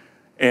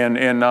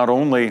 And not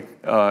only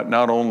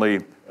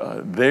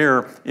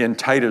there in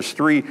Titus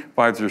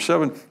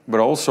 3:5-7, but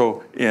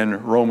also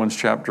in Romans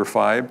chapter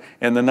 5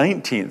 and the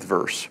 19th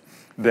verse,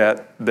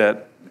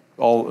 that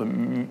all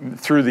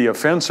through the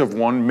offense of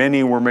one,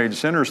 many were made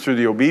sinners. Through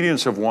the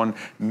obedience of one,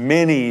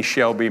 many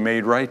shall be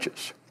made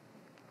righteous.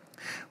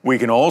 We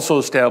can also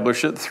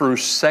establish it through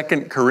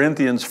 2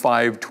 Corinthians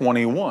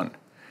 5:21.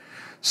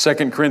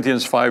 2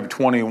 Corinthians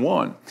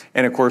 5:21.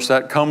 And of course,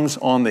 that comes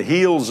on the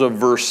heels of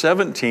verse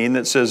 17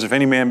 that says, if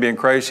any man be in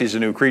Christ, he's a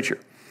new creature.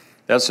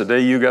 That's the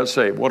day you got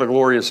saved. What a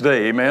glorious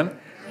day, amen?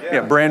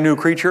 Yeah, brand new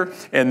creature.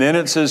 And then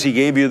it says he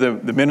gave you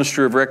the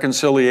ministry of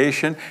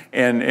reconciliation.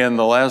 And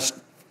the last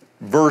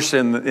verse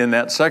in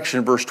that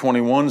section, verse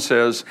 21,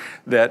 says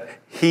that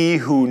he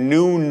who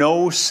knew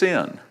no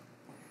sin,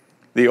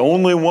 the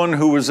only one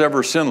who was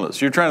ever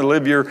sinless. You're trying to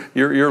live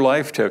your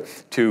life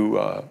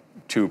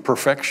to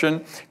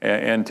perfection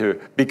and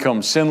to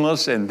become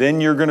sinless, and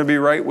then you're going to be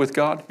right with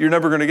God. You're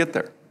never going to get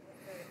there.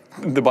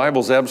 The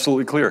Bible's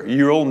absolutely clear.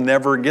 You'll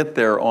never get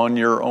there on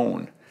your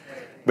own.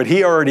 But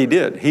He already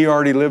did. He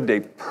already lived a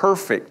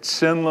perfect,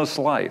 sinless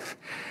life,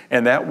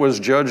 and that was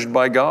judged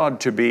by God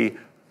to be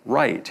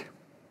right.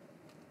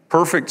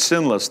 Perfect,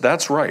 sinless,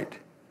 that's right.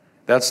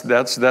 That's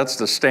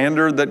the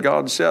standard that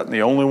God set, and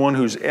the only one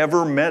who's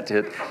ever met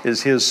it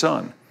is His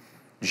Son,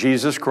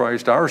 Jesus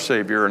Christ, our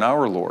Savior and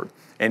our Lord.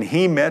 And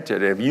He met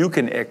it. If you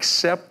can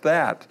accept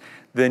that,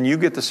 then you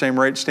get the same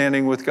right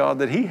standing with God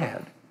that He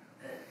had.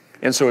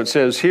 And so it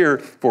says here,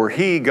 for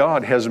He,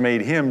 God, has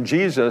made Him,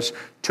 Jesus,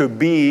 to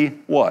be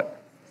what?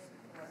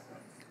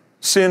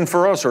 Sin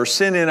for us, or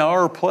sin in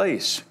our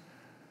place.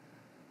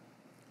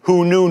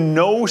 Who knew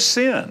no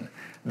sin,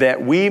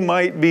 that we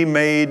might be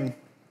made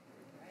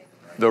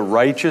the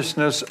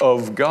righteousness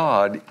of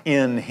God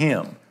in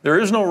Him. There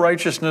is no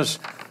righteousness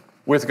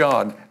with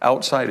God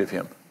outside of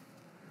Him.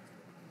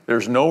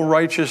 There's no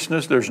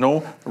righteousness, there's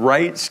no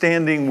right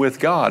standing with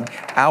God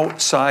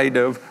outside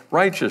of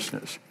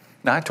righteousness.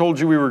 Now, I told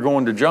you we were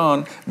going to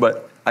John,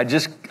 but I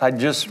could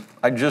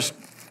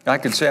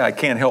say I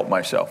can't help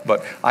myself,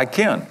 but I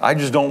can. I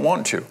just don't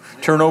want to.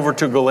 Turn over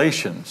to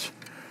Galatians.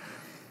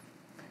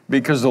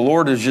 Because the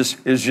Lord is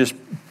just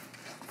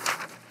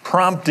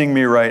prompting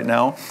me right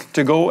now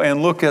to go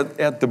and look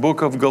at the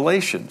book of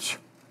Galatians.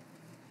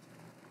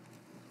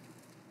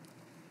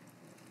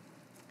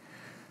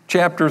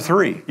 Chapter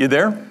 3. You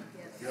there?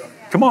 Yes.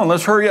 Come on,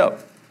 let's hurry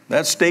up.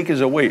 That steak is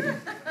awaiting.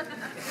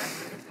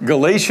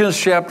 Galatians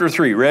chapter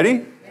 3.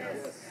 Ready?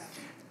 Yes.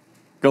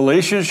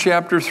 Galatians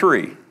chapter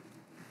 3.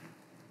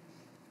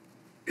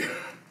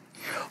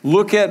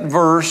 Look at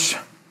verse...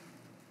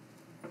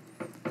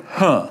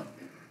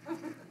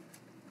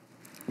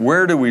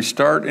 Where do we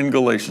start in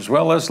Galatians?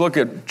 Well, let's look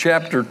at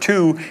chapter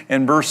 2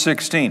 and verse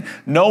 16.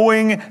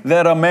 Knowing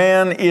that a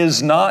man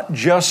is not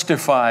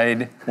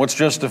justified. What's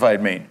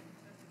justified mean?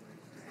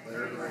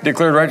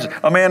 Declared righteous.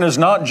 A man is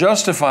not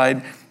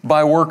justified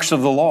by works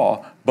of the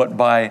law, but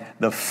by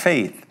the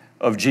faith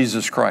of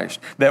Jesus Christ.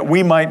 That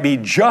we might be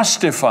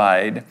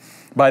justified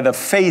by the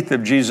faith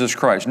of Jesus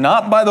Christ,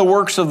 not by the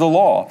works of the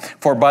law.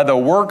 For by the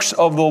works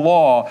of the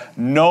law,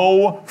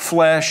 no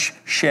flesh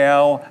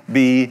shall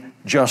be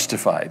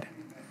justified.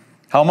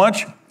 How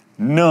much?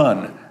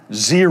 None.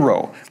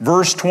 Zero.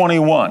 Verse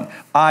 21,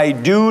 I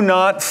do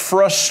not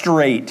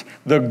frustrate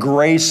the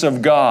grace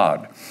of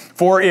God.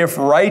 For if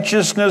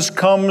righteousness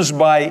comes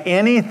by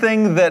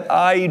anything that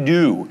I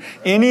do,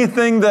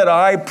 anything that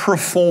I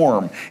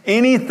perform,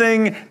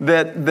 anything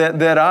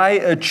that I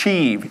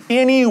achieve,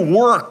 any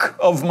work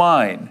of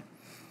mine,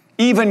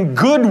 even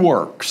good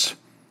works,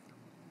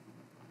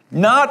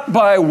 not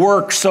by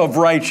works of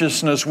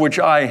righteousness which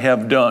I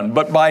have done,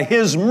 but by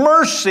His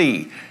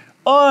mercy,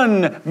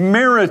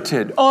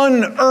 unmerited,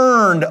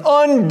 unearned,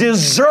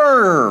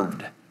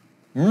 undeserved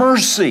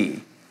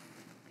mercy,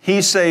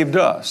 He saved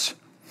us.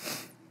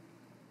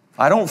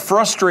 I don't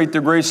frustrate the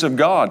grace of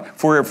God,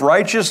 for if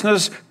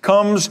righteousness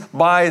comes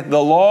by the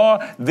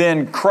law,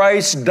 then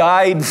Christ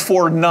died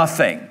for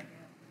nothing.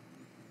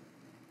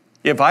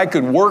 If I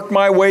could work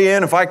my way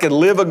in, if I could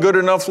live a good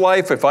enough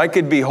life, if I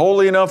could be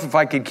holy enough, if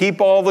I could keep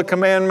all the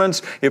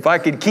commandments, if I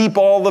could keep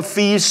all the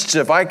feasts,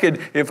 if I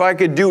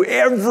could do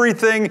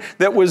everything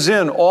that was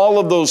in all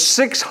of those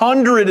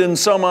 600 and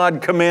some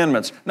odd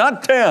commandments,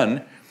 not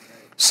 10,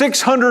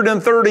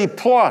 630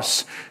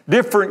 plus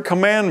different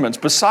commandments,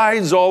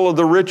 besides all of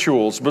the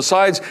rituals,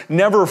 besides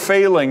never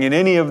failing in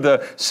any of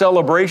the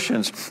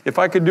celebrations, if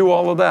I could do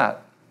all of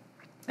that,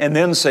 and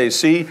then say,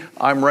 see,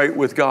 I'm right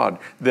with God,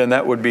 then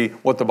that would be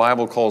what the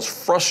Bible calls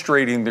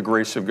frustrating the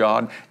grace of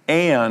God.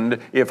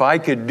 And if I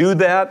could do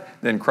that,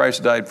 then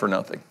Christ died for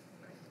nothing.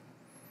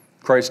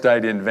 Christ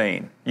died in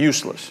vain,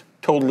 useless,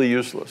 totally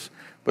useless.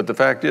 But the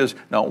fact is,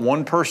 not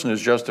one person is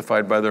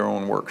justified by their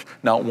own works.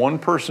 Not one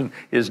person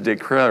is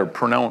declared,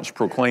 pronounced,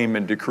 proclaimed,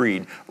 and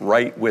decreed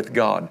right with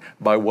God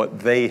by what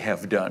they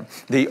have done.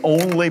 The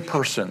only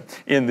person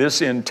in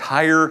this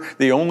entire kingdom,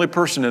 the only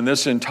person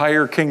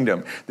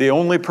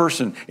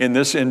in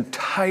this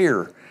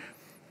entire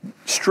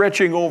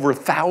stretching over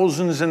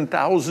thousands and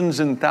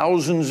thousands and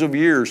thousands of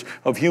years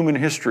of human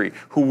history,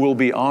 who will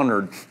be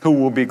honored, who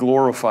will be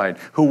glorified,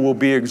 who will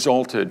be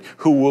exalted,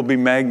 who will be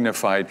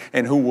magnified,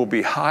 and who will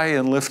be high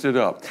and lifted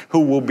up,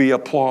 who will be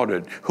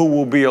applauded, who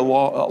will be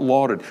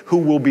lauded, who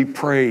will be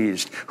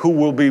praised, who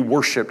will be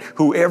worshiped,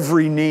 who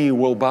every knee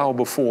will bow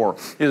before,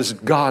 is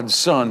God's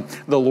Son,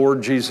 the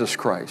Lord Jesus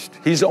Christ.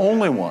 He's the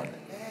only one.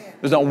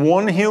 There's not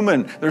one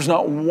human, there's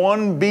not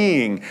one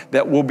being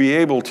that will be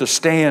able to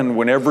stand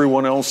when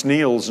everyone else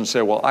kneels and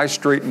say, well, I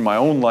straightened my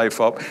own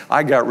life up.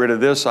 I got rid of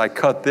this. I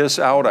cut this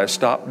out. I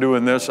stopped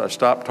doing this. I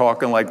stopped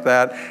talking like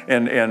that.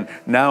 And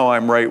now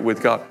I'm right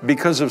with God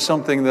because of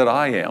something that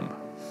I am.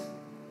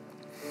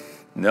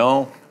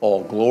 No,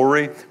 all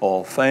glory,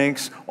 all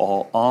thanks,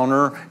 all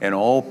honor, and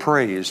all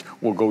praise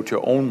will go to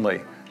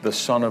only the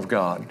Son of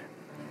God.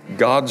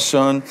 God's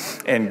Son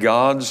and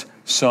God's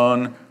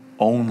Son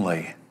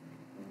only.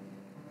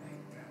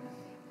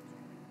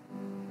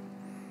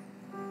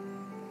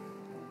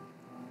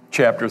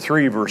 Chapter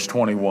 3, verse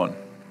 21.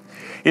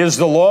 Is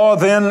the law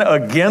then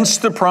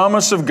against the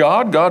promise of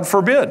God? God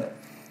forbid.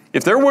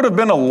 If there would have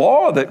been a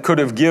law that could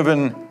have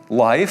given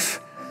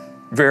life,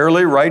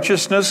 verily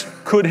righteousness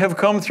could have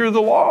come through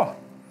the law.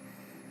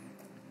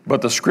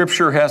 But the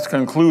Scripture hath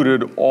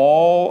concluded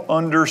all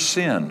under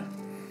sin,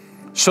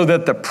 so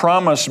that the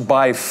promise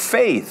by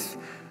faith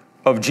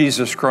of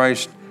Jesus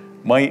Christ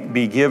might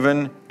be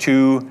given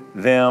to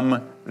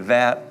them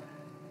that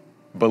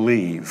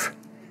believe.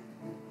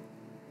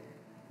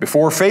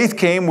 Before faith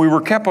came, we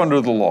were kept under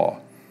the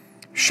law,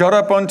 shut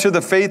up unto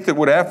the faith that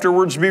would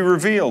afterwards be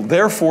revealed.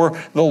 Therefore,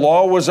 the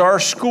law was our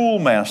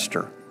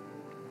schoolmaster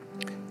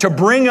to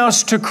bring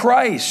us to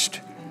Christ,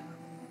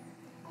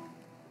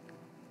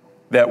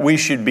 that we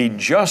should be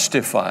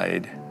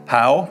justified.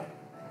 How?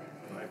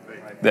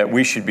 That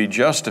we should be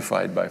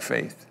justified by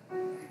faith.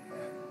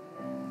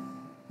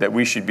 That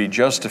we should be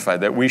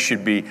justified, that we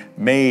should be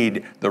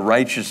made the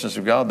righteousness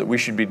of God, that we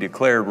should be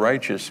declared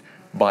righteous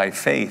by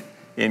faith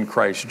in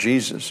Christ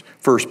Jesus.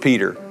 1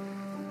 Peter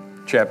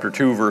chapter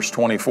 2, verse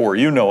 24.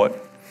 You know it.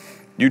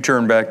 You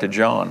turn back to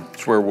John.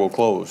 That's where we'll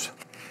close.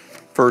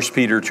 1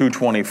 Peter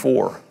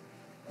 2:24.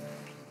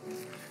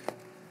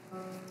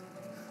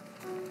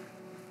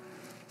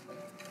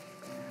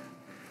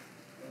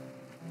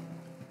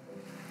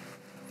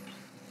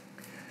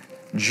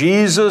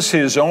 Jesus,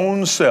 his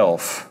own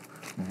self,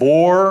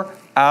 bore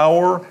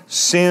our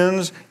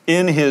sins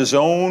in his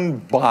own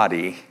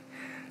body,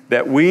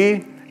 that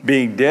we,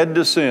 being dead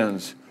to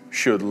sins,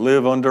 should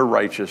live under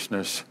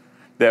righteousness.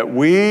 That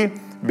we,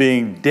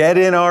 being dead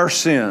in our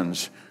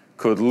sins,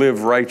 could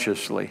live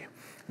righteously.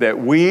 That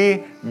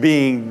we,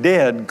 being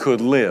dead,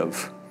 could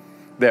live.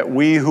 That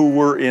we who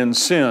were in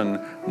sin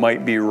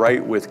might be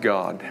right with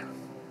God.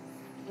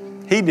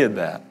 He did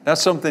that.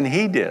 That's something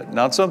he did,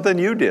 not something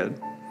you did.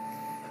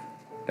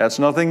 That's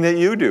nothing that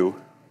you do.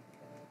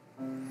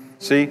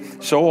 See,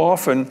 so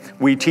often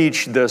we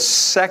teach the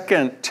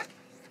second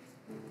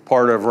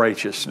part of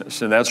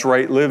righteousness, and that's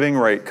right living,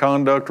 right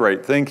conduct,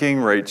 right thinking,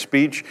 right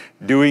speech,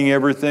 doing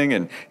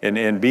everything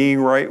and being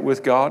right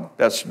with God.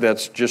 That's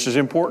just as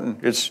important.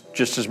 It's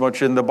just as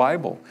much in the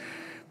Bible.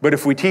 But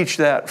if we teach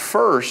that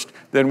first,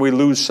 then we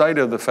lose sight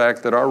of the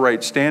fact that our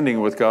right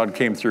standing with God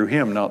came through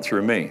him, not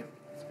through me.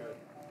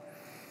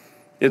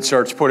 It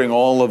starts putting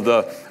all of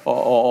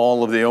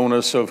the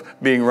onus of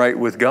being right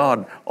with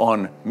God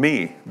on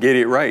me. Get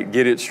it right,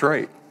 get it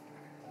straight.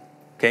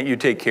 Can't you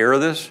take care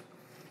of this?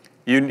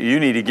 You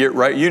need to get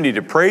right. You need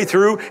to pray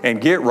through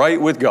and get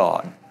right with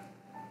God.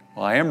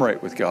 Well, I am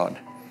right with God.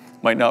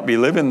 Might not be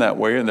living that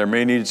way, and there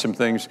may need some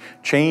things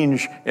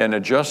changed and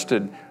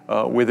adjusted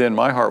within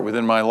my heart,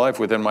 within my life,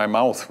 within my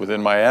mouth,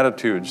 within my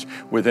attitudes,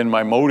 within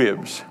my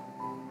motives.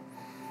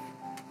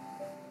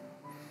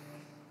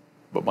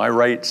 But my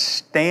right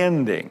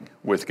standing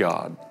with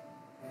God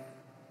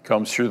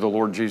comes through the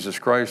Lord Jesus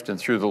Christ and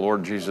through the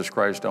Lord Jesus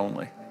Christ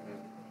only.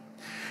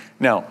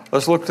 Now,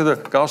 let's look to the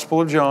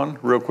Gospel of John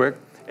real quick.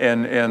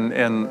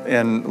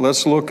 And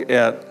let's look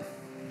at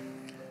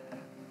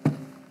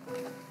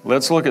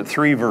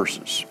 3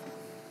 verses.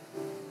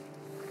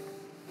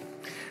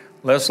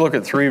 Let's look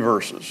at 3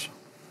 verses.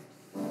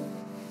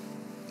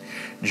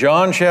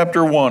 John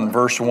chapter 1,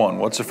 verse 1.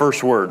 What's the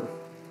first word?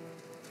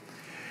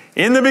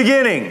 In the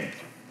beginning.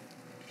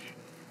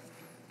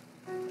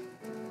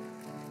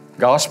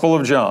 Gospel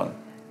of John.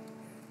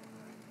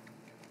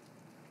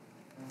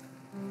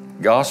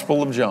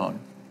 Gospel of John.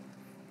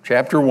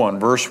 Chapter 1,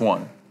 verse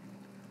 1.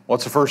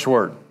 What's the first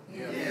word?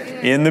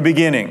 In the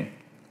beginning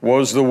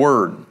was the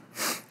Word.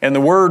 And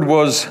the Word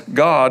was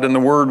God, and the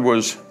Word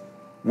was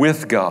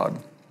with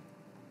God.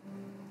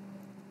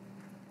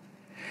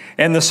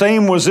 And the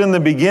same was in the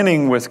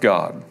beginning with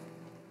God.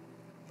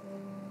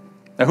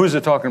 Now, who's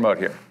it talking about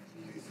here?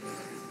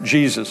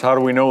 Jesus. How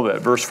do we know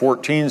that? Verse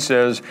 14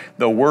 says,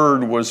 the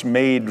Word was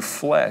made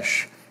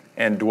flesh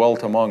and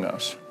dwelt among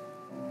us.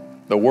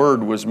 The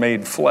Word was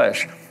made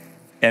flesh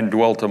and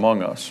dwelt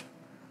among us.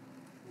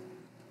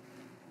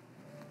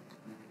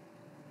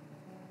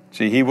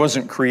 See, He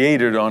wasn't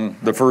created on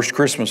the first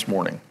Christmas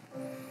morning.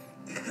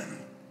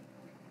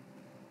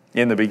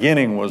 In the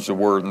beginning was the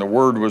Word, and the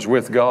Word was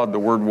with God. The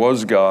Word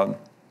was God.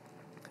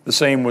 The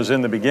same was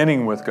in the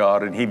beginning with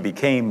God, and He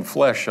became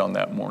flesh on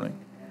that morning.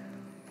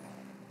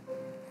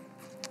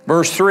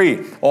 Verse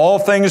 3, all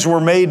things were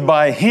made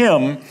by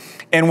Him,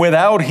 and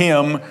without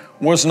Him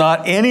was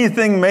not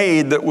anything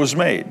made that was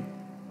made.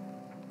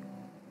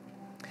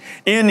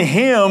 In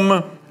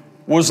Him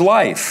was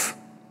life,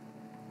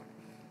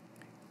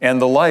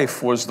 and the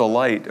life was the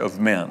light of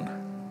men.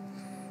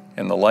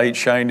 And the light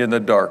shined in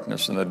the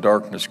darkness, and the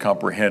darkness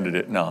comprehended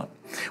it not.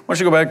 I want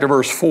you to go back to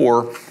verse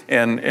 4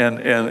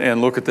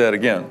 and look at that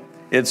again.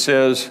 It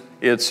says,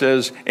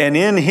 and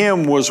in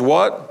Him was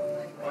what?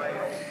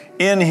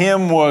 In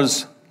Him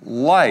was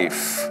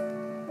life.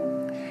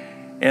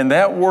 And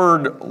that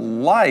word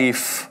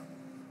life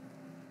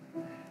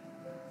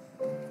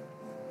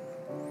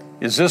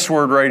is this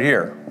word right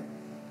here.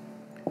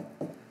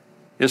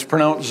 It's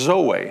pronounced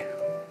Zoe.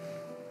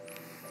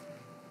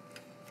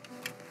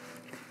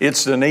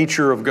 It's the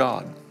nature of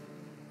God.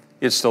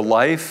 It's the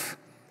life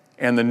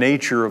and the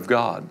nature of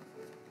God.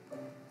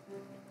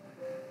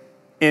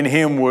 In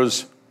Him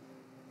was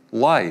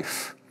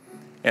life,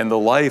 and the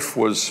life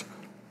was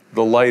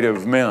the light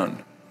of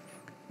men.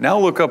 Now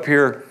look up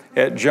here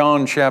at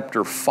John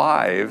chapter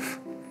 5,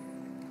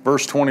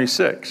 verse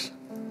 26.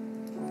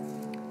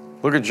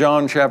 Look at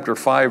John chapter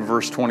 5,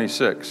 verse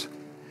 26.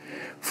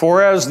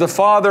 For as the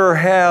Father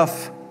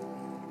hath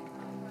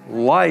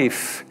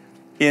life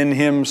in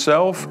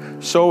Himself,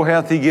 so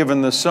hath He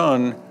given the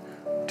Son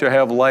to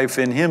have life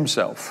in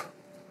Himself.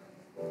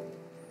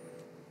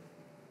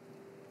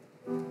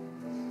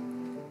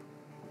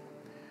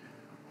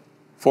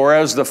 For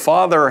as the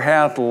Father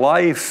hath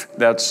life,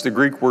 that's the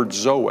Greek word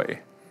Zoe,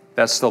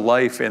 that's the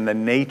life and the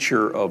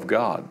nature of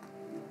God.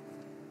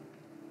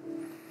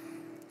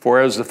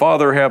 For as the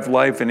Father hath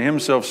life in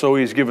Himself, so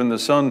He's given the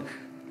Son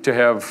to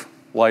have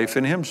life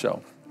in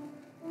Himself.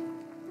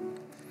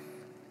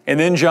 And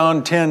then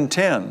John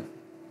 10:10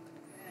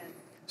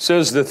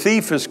 says, the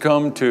thief has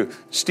come to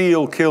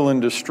steal, kill,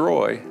 and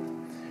destroy.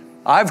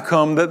 I've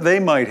come that they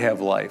might have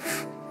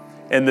life,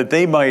 and that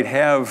they might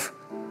have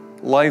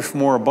life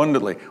more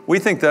abundantly. We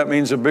think that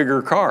means a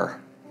bigger car.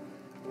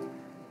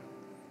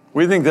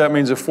 We think that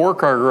means a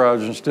 4-car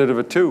garage instead of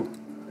a 2.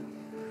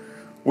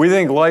 We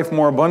think life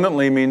more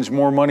abundantly means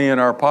more money in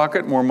our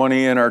pocket, more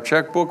money in our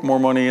checkbook, more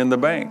money in the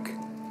bank.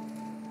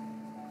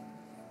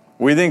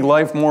 We think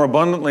life more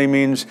abundantly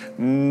means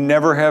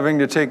never having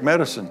to take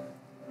medicine.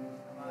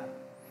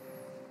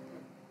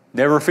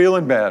 Never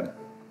feeling bad.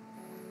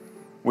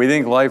 We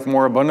think life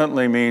more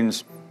abundantly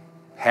means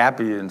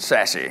happy and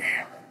sassy.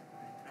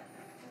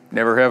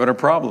 Never having a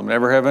problem,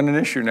 never having an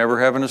issue, never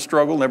having a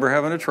struggle, never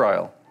having a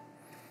trial.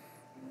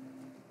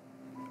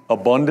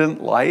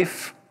 Abundant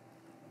life.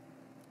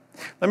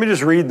 Let me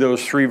just read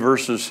those 3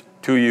 verses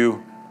to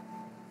you,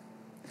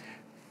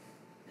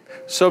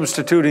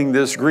 substituting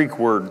this Greek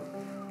word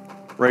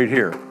right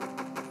here.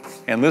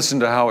 And listen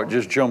to how it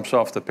just jumps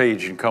off the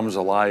page and comes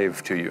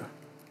alive to you.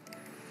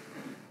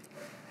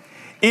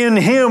 In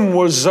Him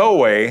was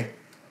Zoe,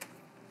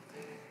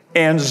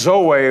 and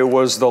Zoe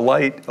was the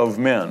light of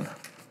men.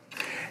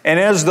 And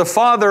as the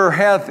Father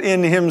hath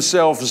in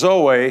Himself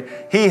Zoe,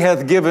 He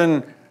hath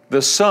given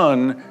the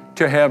Son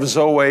to have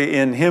Zoe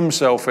in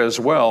Himself as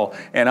well.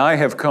 And I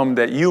have come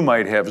that you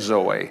might have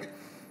Zoe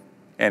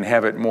and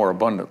have it more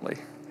abundantly.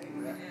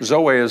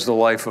 Zoe is the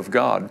life of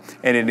God,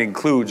 and it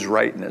includes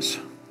rightness.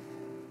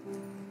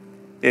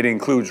 It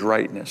includes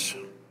rightness.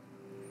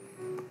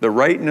 The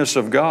rightness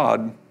of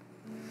God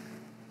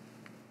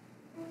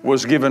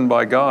was given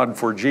by God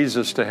for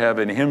Jesus to have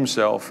in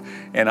Himself,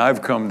 and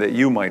I've come that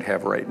you might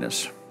have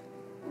rightness.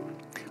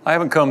 I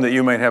haven't come that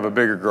you might have a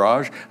bigger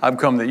garage. I've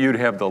come that you'd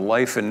have the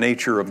life and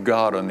nature of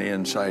God on the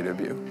inside of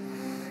you.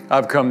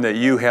 I've come that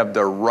you have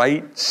the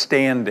right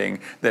standing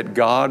that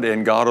God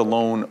and God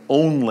alone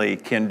only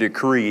can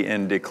decree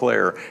and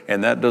declare,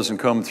 and that doesn't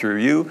come through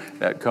you,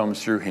 that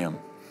comes through Him.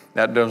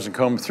 That doesn't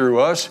come through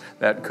us,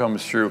 that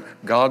comes through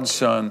God's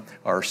Son,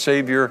 our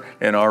Savior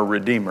and our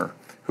Redeemer,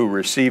 who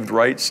received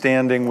right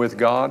standing with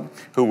God,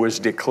 who was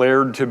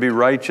declared to be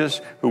righteous,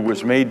 who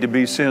was made to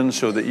be sin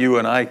so that you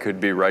and I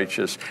could be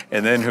righteous,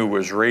 and then who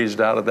was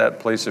raised out of that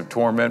place of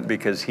torment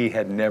because he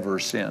had never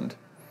sinned.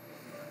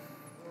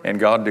 And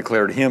God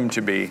declared him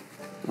to be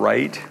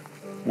right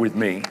with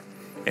me,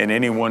 and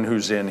anyone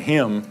who's in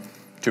him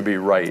to be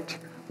right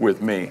with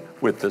me,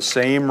 with the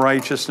same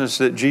righteousness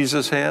that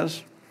Jesus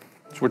has.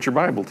 That's what your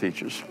Bible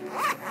teaches.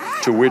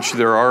 To which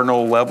there are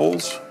no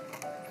levels,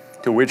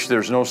 to which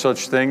there's no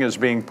such thing as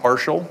being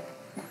partially.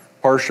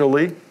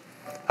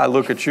 I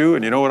look at you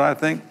and you know what I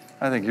think?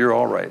 I think you're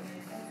all right.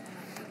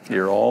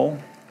 You're all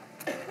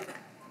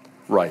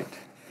right.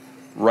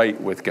 Right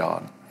with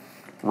God.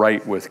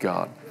 Right with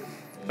God.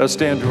 Let's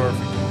stand to our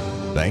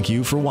feet. Thank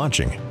you for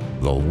watching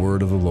The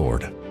Word of the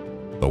Lord,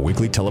 the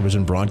weekly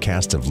television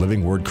broadcast of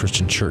Living Word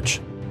Christian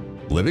Church.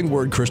 Living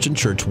Word Christian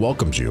Church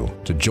welcomes you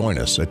to join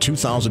us at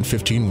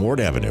 2015 Ward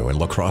Avenue in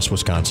La Crosse,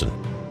 Wisconsin.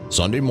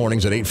 Sunday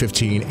mornings at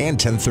 8:15 and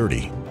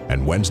 10:30,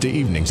 and Wednesday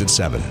evenings at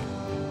 7.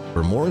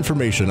 For more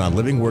information on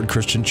Living Word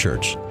Christian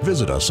Church,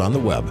 visit us on the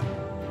web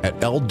at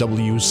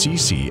lwcclax.com.